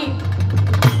নবী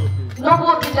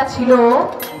নবুয়তিটা ছিল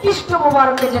কৃষ্ণ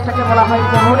মুবারকে, যেটাকে বলা হয়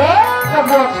মোহরে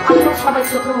নবুয়ত। আসলে সবাই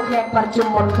চোখে মুখে একবার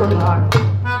চুম্বন করি।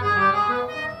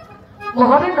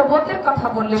 মোহরের নবুয়তের কথা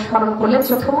বললে, স্মরণ করলে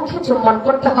চোখে মুখে চুম্বন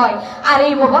করতে হয়। আর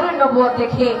এই মোহরের নবুয়ত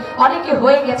দেখে অনেকে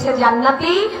হয়ে গেছে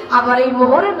জান্নাতি, আবার এই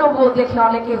মোহরের নবুয়ত দেখে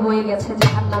অনেকে হয়ে গেছে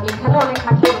জাহান্নামী। এখানে অনেক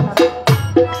হাকিম আছে।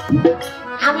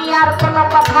 আমি আর কোন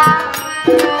কথা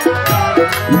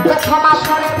প্রথম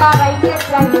আসরে বাড়াইতে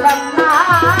চাইলাম না,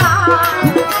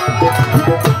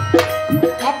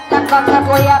 একটা কথা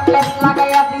বইয়া পেট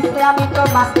লাগাইয়া দিছে, আমি তো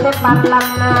বাঁচতে পারলাম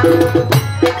না।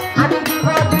 আমি দিব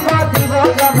দিব দিব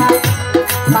জবাব,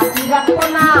 বাকি রাখবো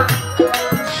না।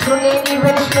 শুনে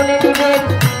নিবেন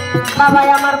বাবাই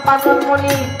আমার পাগল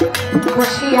মনি,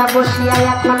 বসিয়া বসিয়া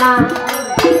এখন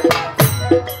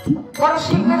বড়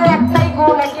শিল্পীদের একটাই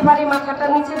গুণ, একেবারে মাথাটা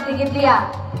নিচের দিকে দিয়া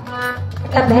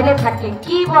এটা ধ্যানে থাকে,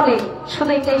 কি বলে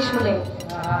শুধু এটাই শুনে।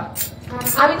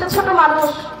 আমি তো ছোট মানুষ,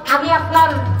 আমি আপনার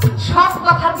সব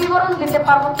কথার বিবরণ দিতে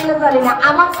পারবো কিনা জানি না,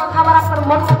 আমার কথা আবার আপনার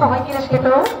মন মতো হয় কিনা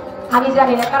সেটাও আমি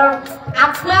জানি না, কারণ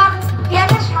আপনার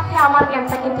জ্ঞানের সাথে আমার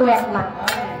জ্ঞানটা কিন্তু এক না।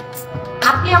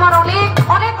 আপনি আমার অনেক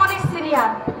অনেক অনেক সিনিয়র।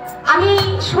 আমি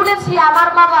শুনেছি আমার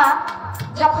বাবা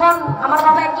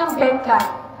একজন ব্যাংকার,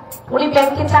 উনি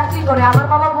ব্যাংকে চাকরি করে। আমার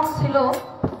বাবা বলছিল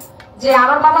যে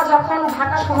আমার বাবা যখন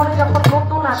ঢাকা শহরে যখন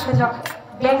নতুন আসে,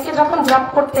 ব্যাংকে যখন জব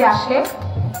করতে আসে,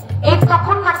 এই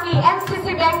তখন নাকি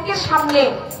এনসিসি ব্যাংকের সামনে,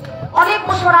 অনেক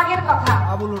বছর আগের কথা,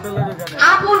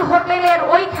 আবুল হোটেলের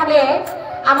ওইখানে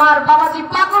আমার বাবাজি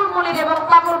পাগল মনির এবং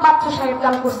পাগল বাচ্চু সাহেব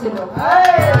গান করছিল।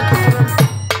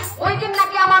 ওই দিন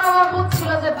নাকি আমার বাবা বুঝছিল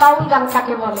যে বাউল গান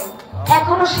কাকে বলে।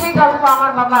 এখনো সেই গল্প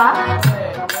আমার বাবা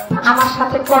আমার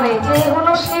সাথে করে, যে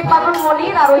হলো সেই পাগল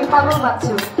মনির আর ওই পাগল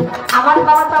বাচ্চু। আমার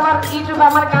বাবা তো আমার ইউটিউবে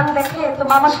আমার গান দেখে, তো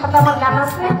বাবার সাথে আমার গান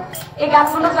আছে, এই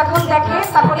গানগুলো যখন দেখে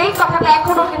তখন এই কথাটা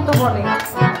এখনো কিন্তু বলে।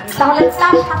 তাহলে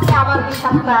তার সাথে আমার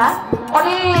হিসাবটা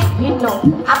অনেক ভিন্ন।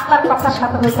 আপনার কথার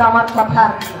সাথে হয়তো আমার কথার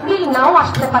মিল নাও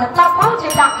আসতে পারে, তারপর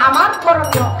যেটা আমার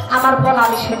করণীয়, আমার বলা,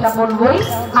 আমি সেটা বলবোই,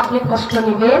 আপনি কষ্ট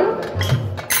নেবেন।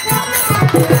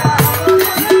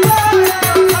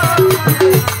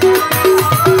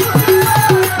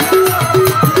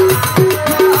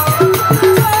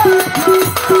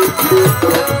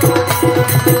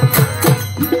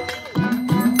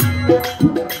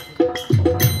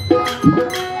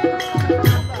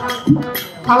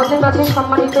 আমাদের মাঝে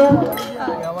সম্মানিত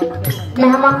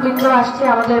মেহমান বৃন্দ আসছে,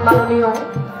 আমাদের মাননীয়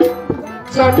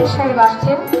চেয়ারম্যান সাহেব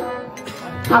আসছেন।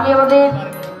 আমি আমাদের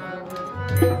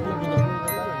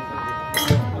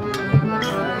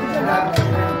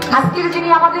আজকের যিনি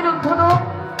আমাদের উদ্বোধক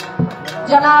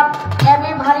জনাব এম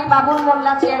এ ভারী বাবুল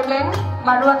মোল্লা, চেয়ারম্যান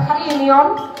বালুয়াখালী ইউনিয়ন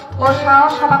ও সহ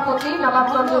সভাপতি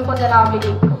নবাবগঞ্জ উপজেলা আওয়ামী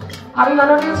লীগ, আমি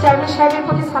মাননীয় চেয়ারম্যান সাহেবের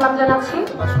প্রতি সালাম জানাচ্ছি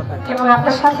এবং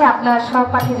আপনার সাথে আপনার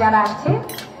সহপাঠী যারা আসছে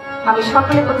আমি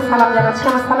সকলের প্রতি সালাম জানাচ্ছি।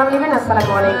 আমার সালাম নেবেন।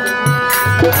 আসসালামু আলাইকুম।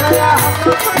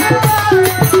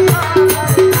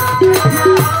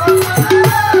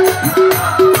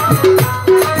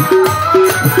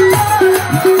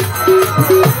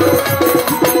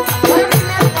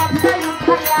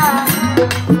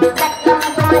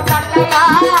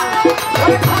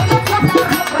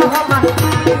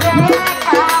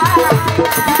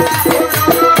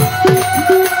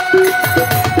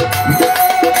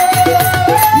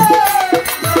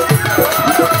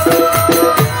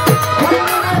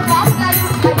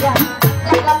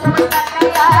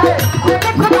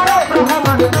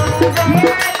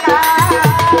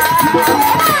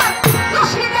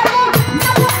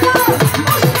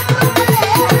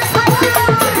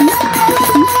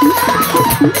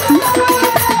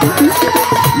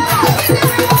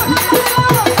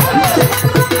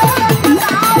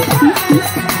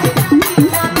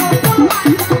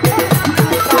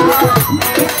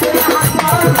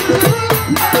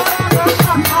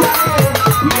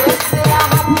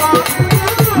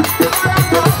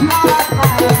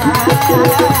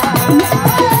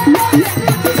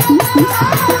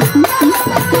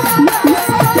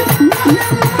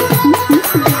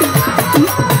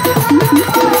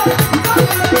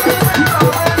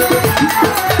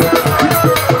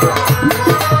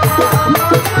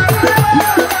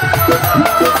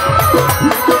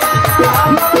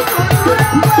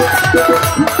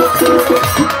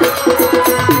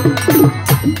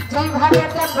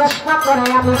 প্রশ্ন করে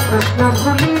আমি প্রশ্ন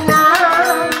ভুলি না,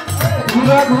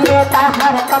 ধীরে ধীরে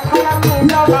তাহার কথা আমি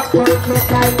জবাব করতে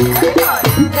চাই।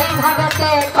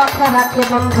 যেভাবে কথা রাখে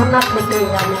বন্ধু না থেকে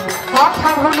আমি কথা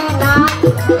ভুলি না,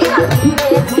 ধীরে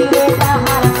ধীরে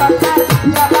তাহার কথা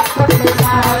জবাব করতে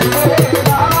চাই।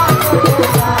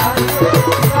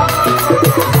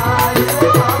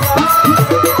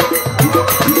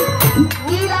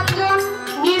 নিরঞ্জন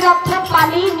নিরর্থ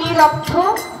পানি, নিরর্থ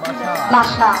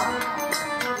ভাষা।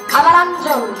 আবার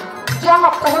অঞ্জন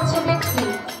জনক হচ্ছে ব্যক্তি।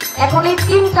 এখন এই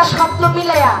তিনটা শব্দ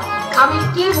মিলাইয়া আমি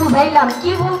কি বুঝাইলাম,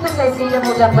 কি বলতে চাইছি এটা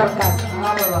বোঝার দরকার।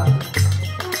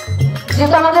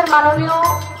 যেহেতু আমাদের মাননীয়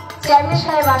চেয়ারম্যান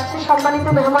সাহেব আসছে, সম্মানিত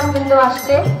মেহমানবৃন্দ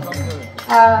আসছে,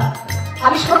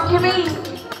 আমি সংক্ষেপেই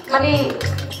মানে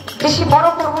বেশি বড়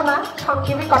করবো না,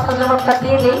 সংক্ষেপে কথা জবাবটা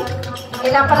দিয়ে দেই।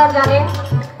 এটা আপনারা জানেন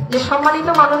যে সম্মানিত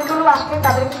মানুষগুলো আসলে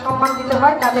তাদেরকে সম্মান দিতে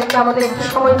হয়, তাদেরকে আমাদের একটু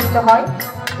সময় দিতে হয়।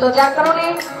 তো যার কারণে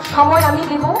সময় আমি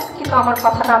দিব, কিন্তু আমার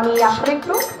কথাটা আমি আসলে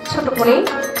একটু ছোট করেই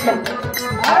ফেলবো।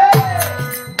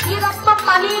 নিরর্থ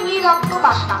পানি, নিরর্থ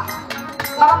বাসা।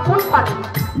 বাবা কোন পানি?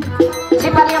 যে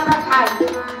পানি আমরা খাই,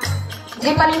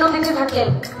 যে পানি নদীতে থাকে,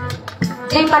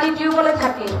 যে পানি টিউবওয়েলে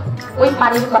থাকে, ওই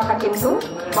পানির কথা কিন্তু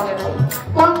মনে নাই।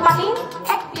 কোন পানি?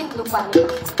 এক বিন্দু পানি।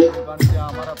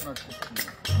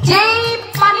 যেই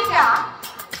পানিটা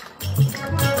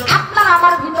আপনার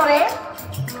আমার ভিতরে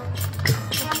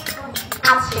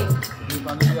আছে,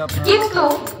 কিন্তু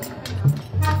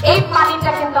এই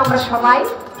পানিটা কিন্তু আমরা সবাই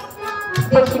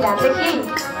দেখি না।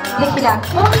 দেখি না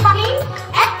কোন পানি?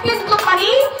 এক বিন্দু পানি।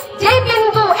 যেই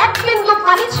বিন্দু, এক বিন্দু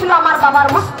পানি ছিল আমার বাবার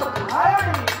মস্তক।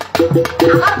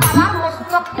 আমার বাবার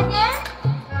মস্তক থেকে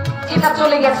যেটা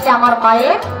চলে গেছে আমার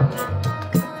মায়ের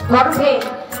গর্ভে,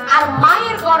 আর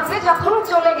মায়ের গর্ভে যখন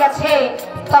চলে গেছে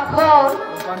তখন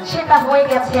সেটা হয়ে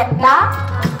গেছে একটা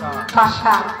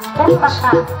বাসা। কোন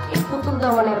বাসা? এই পুতুল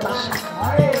দমনের বাসা।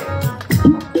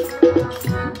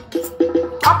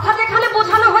 অর্থাৎ এখানে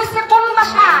বোঝানো হয়েছে কোন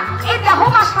বাসা? এই দেহ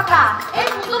বাসাটা, এই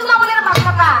পুতুল দমনের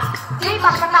বাসাটা, যেই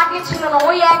বাসাটা আগে ছিল না,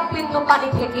 ওই এক বিন্দু পানি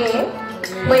থেকে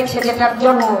হয়েছে যেটার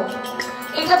জন্ম।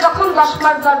 এটা যখন 10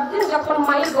 মাস 10 দিন যখন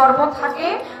মায়ের গর্ভ থাকে,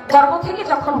 গর্ভ থেকে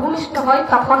যখন ভূমিষ্ঠ হয়,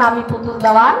 তখন আমি পুতুল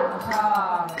দেওয়ার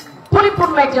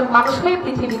পরিপূর্ণ একজন মানুষ হয়ে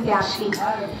পৃথিবীতে আসি।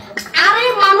 আর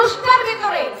এই মানুষটার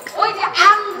ভিতরে ওই যে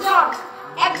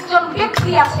একজন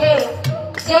ব্যক্তি আছে,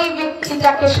 যেই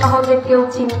ব্যক্তিটাকে সহজে কেউ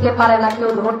চিনতে পারে না, কেউ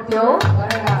ধরতেও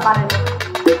পারে না।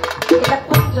 এটা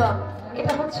কোনজন?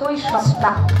 এটা হচ্ছে ওই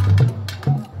স্রষ্টা,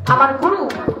 আমার গুরু,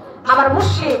 আমার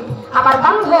মুর্শিদ, আমার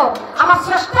বান্ধব, আমার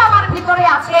স্রষ্টা আমার ভিতরে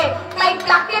আছে। তাই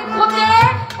তাকে খুঁজে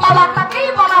পাওয়াটাকেই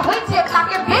বলা হয়েছে,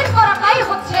 তাকে বের করাটাই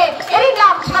হচ্ছে এই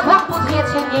নাম সাধক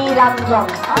বুঝিয়েছে নিরঞ্জন।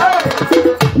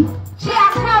 সে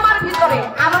আছে আমার ভিতরে,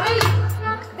 আমার এই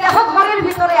দেহ ঘরের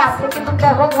ভিতরে আছে, কিন্তু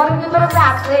দেহ ঘরের ভিতরে যে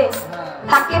আছে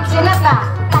তাকে চেনাটা,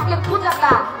 তাকে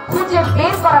খুঁজাটা, খুঁজে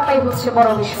বের করাটাই হচ্ছে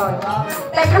বড় বিষয়।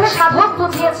 তাই এখানে সাধক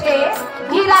বুঝিয়েছে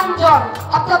নিরঞ্জন,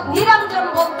 অর্থাৎ নিরঞ্জন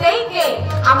বলতেই কে?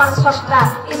 আমার স্রষ্টা।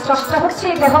 এই স্রষ্টা হচ্ছে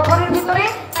এই দেহ ঘরের ভিতরে।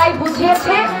 তাই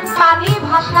বুঝিয়েছে পানি,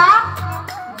 ভাষা,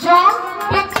 জন,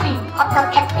 ব্যক্তি, অর্থাৎ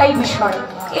একটাই বিষয়।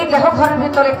 এই দেহ ঘরের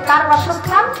ভিতরে কার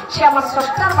বাসস্থান? সে আমার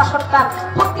স্রষ্টার বাসস্থান।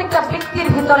 প্রত্যেকটা ব্যক্তির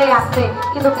ভিতরে আছে,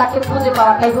 কিন্তু তাকে খুঁজে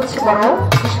পাওয়াটাই হচ্ছে বড়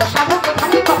বিষয়। সাধক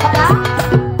এখানে কথাটা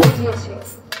বুঝিয়েছে।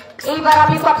 এইবার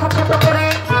আমি কথা ছোট করে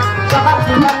জবাব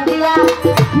দিলাম দিয়া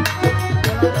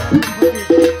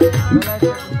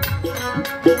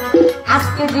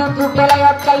আজকে যেহেতু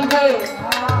বেলায়ত চাইবে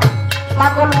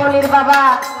পাগল মনির বাবা,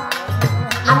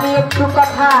 আমি একটু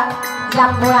কথা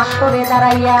জানবো আসরে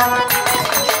দাঁড়াইয়া।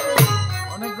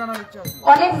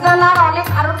 অনেক জানার, অনেক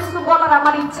আরো কিছু বলার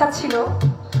আমার ইচ্ছা ছিল,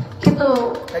 কিন্তু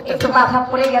একটু বাধা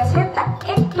পড়ে গেছে। তা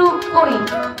একটু করি,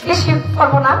 বেশি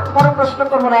করবো না, বড় প্রশ্ন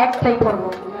করবো না, একটাই করবো।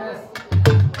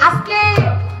 আজকে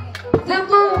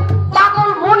যেহেতু পাগল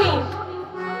মনি,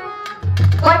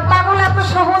 ওই পাগল এত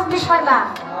সহজ বিষয় না,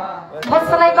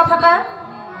 বলছে না এই কথাটা।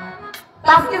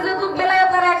 আজকে যেহেতু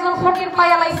বেলায়েতের একজন ফকির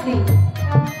পাইয়া লাইছি,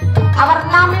 আবার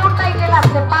নামেও টাইটেল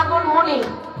আছে পাগল মনি।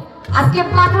 আজকে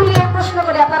পাগলিয়ে প্রশ্ন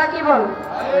করি, আপনারা কি বল?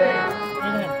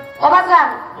 অবাজান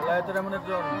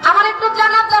আমার একটু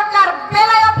জানার দরকার,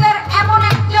 বেলায়েতের এমন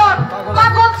একজন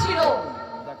পাগল ছিল,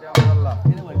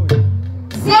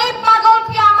 সেই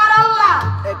পাগলকে আমার আল্লাহ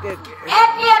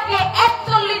একে একে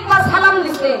 41 বার সালাম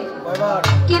দিছে,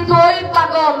 কিন্তু ওই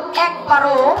পাগল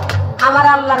একবারও আমার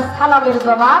আমার আল্লাহর সালামের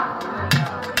জবাব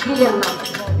দিলেন না।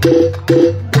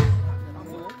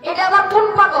 এটা আবার কোন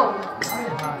পাগল?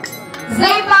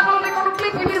 যেই পাগলকে কোন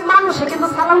পৃথিবীর মানুষে কিন্তু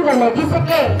সালাম দেয় না, দিছে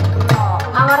কে?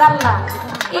 আমার আল্লাহ।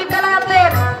 এই বেলাতে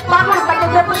পাগলটাকে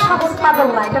যত সহজ পাগল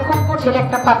না, এটা খুব কঠিন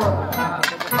একটা পাগল।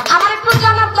 আমার একটু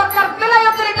জানার দরকার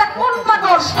বেলায়েতের এটা কোন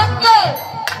পাগল, সে কে?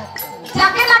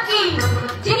 যাকে নাকি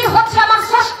যিনি হচ্ছে আমার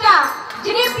স্রষ্টা,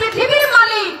 যিনি পৃথিবীর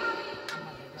মালিক,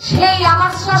 সেই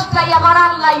আমার স্রষ্টাই আমার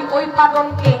আল্লাহ ওই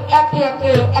পাগলকে একে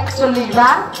একে 41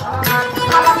 বার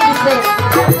সালাম দিতে।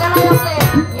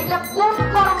 এটা কোন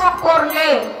কর্ম করলে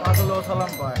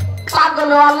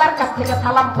পাগল আল্লাহর কাছ থেকে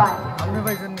সালাম পায়?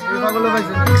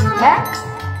 হ্যাঁ,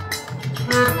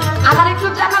 আমার একটু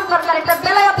জানার দরকার এটা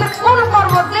বেলায়েতের কোন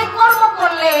কর্ম, যে কর্ম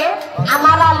করলে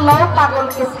আমার আল্লাহ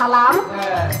পাগলকে সালাম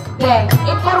দেয়।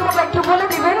 এই কর্মটা একটু বলে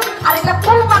দিবেন। আর এটা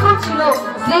কোন পাগল ছিল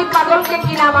যেই পাগলকে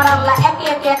কিনা আমার আল্লাহ একে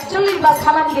একে 41 বার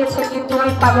সালাম দিয়েছে, কিন্তু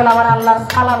ওই পাগল আমার আল্লাহর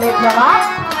সালামের জবাব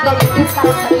দেয়?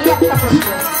 এই একটা প্রশ্ন।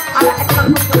 আর একটা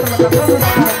প্রশ্ন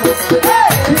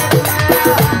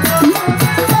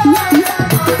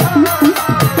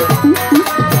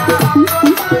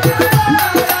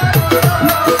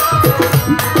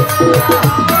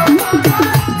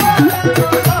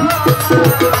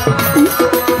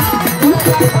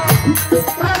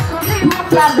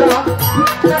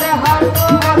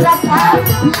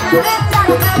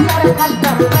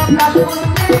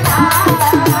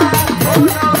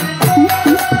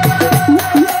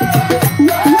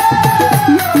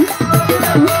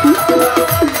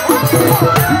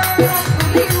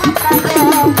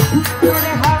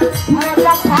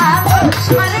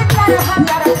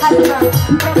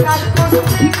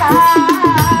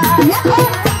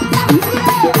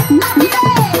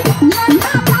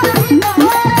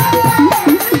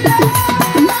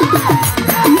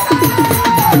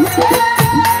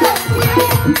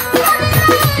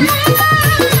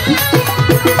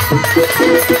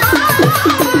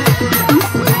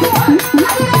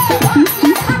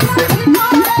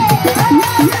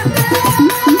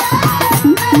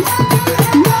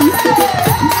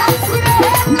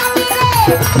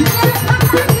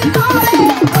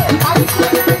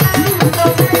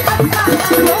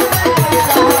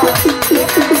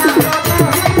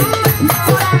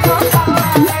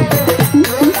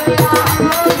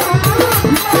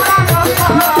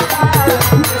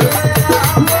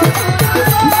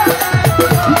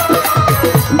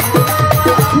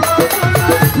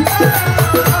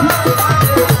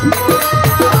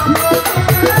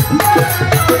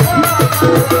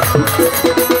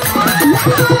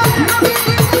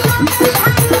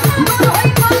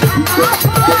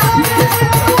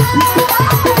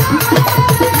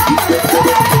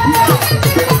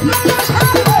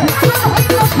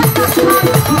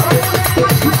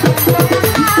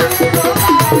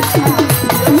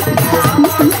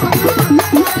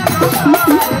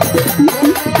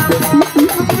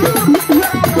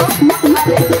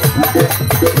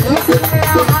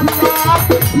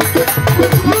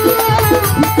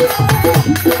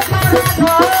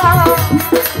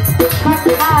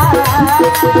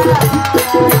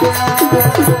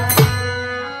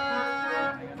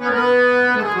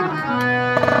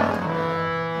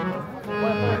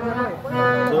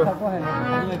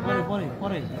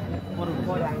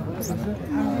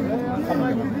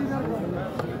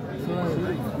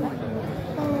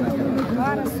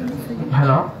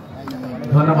হ্যালো,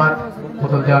 ধন্যবাদ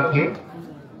পুতুল দেওয়ানকে।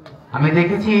 আমি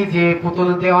দেখেছি যে পুতুল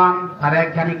দেওয়ান তার এক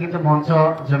গানে কিন্তু মঞ্চ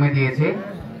জমে দিয়েছে,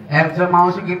 একজন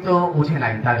মানুষও কিন্তু উঠে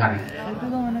নাই তার গানে।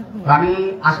 আমি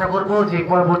আশা করব যে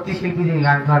পরবর্তী শিল্পী যিনি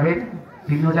গান গাবেন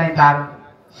তিনিও জানি তার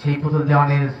সেই পুতুল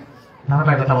দেওয়ানের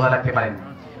ধারাবাহিকতা বজায় রাখতে পারেন।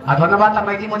 আর ধন্যবাদ।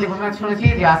 আমরা ইতিমধ্যে ঘোষণা শুনেছি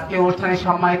যে আজকে অনুষ্ঠানের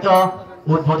সম্মানিত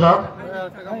উদ্বোধক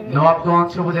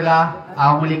নবাবগঞ্জ উপজেলা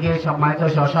আওয়ামী লীগের সম্মানিত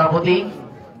সহসভাপতি,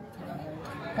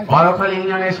 বারোখালী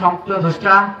ইউনিয়নের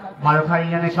সম্প্রদষ্টা, বারোখালী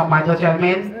ইউনিয়নের সম্মানিত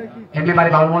চেয়ারম্যান এমএ বাড়ি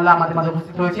বাবুল মোল্লা আমাদের মাঝে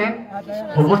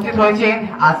উপস্থিত হয়েছেন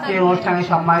আজকের অনুষ্ঠানের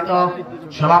সম্মানিত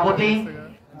সভাপতি,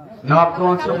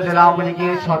 নবাবগঞ্জ উপজেলা আওয়ামী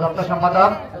লীগের সদপ্তর সম্পাদক,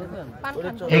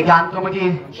 এই গান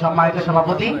কমিটির সম্মানিত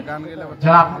সভাপতি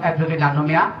জনাব অ্যাডভোকেট নান্নু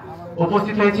মিয়া।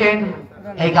 উপস্থিত হয়েছেন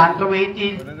এই গান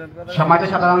কমিটির সম্মানিত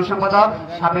সাধারণ সম্পাদক,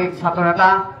 সাবেক ছাত্রনেতা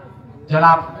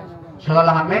জনাব সদাল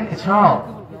আহমেদ সহ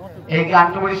এই গান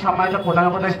কমিটির সম্মানিত প্রধান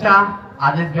উপদেষ্টা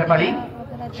আজিজ ব্যাপারী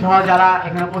সহ যারা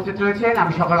এখানে উপস্থিত রয়েছেন,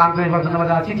 আমি সকল আন্তরিক ধন্যবাদ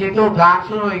জানাচ্ছি। যেহেতু গান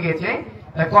শুরু হয়ে গেছে,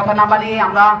 কথা না বাড়িয়ে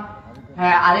আমরা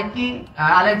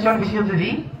আরেকজন বিশেষ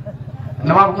অতিথি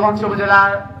নবাবগঞ্জ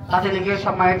উপজেলার ছাত্র লীগের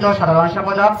সম্মানিত সাধারণ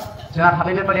সম্পাদক জনাব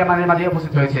হাবিব ব্যাপারী আমাদের মাঝে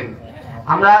উপস্থিত হয়েছেন।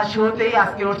 আমরা শুরুতেই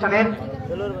আজকের অনুষ্ঠানের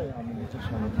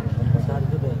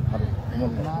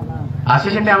আর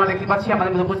সেই সাথে আমরা দেখতে পাচ্ছি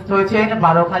আমাদের মধ্যে উপস্থিত হয়েছেন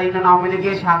বারোখালী ইউনিয়ন আওয়ামী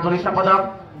লীগের সাংগঠনিক সম্পাদক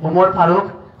ওমর ফারুক,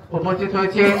 উপস্থিত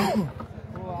হয়েছেন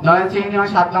নয়নচি ইউনিয়ন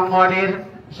 7 নং ওয়ার্ডের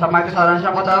সম্মানিত সাধারণ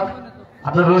সম্পাদক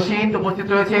আব্দুল রশিদ, উপস্থিত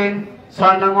রয়েছেন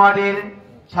 6 নং ওয়ার্ডের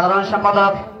সাধারণ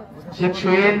সম্পাদক শেখ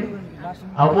সোহেল,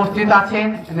 উপস্থিত আছেন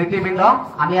নেতৃবৃন্দ।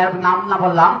 আমি আর নাম না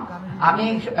বললাম, আমি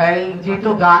যেহেতু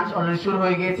গান অলরেডি শুরু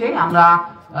হয়ে গিয়েছে, আমরা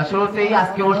শুরুতেই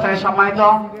আজকে অনুষ্ঠানের সম্মানিত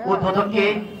উদ্বোধককে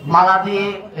মালা দিয়ে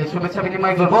শুভেচ্ছা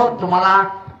বিনিময় করবো। তো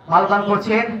মালদান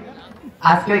করছেন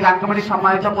আজকের গান কমিটির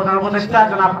সম্মানিত প্রধান উপদেষ্টা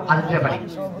জনাব আজিজ ব্যাপারী।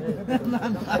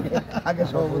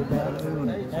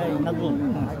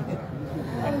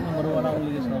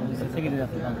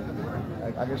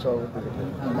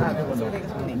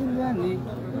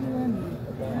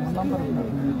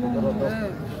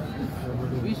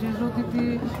 বিশেষ অতিথি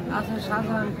আছে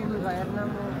সাধারণ ভাইয়ের নাম।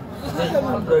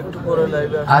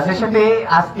 সেই সাথে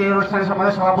আজকে অনুষ্ঠানের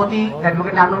সম্মানিত সভাপতি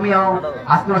অ্যাডভোকেট নানু মিয়াও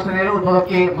আজকে অনুষ্ঠানের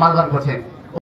উদ্বোধককে মালদান করছেন।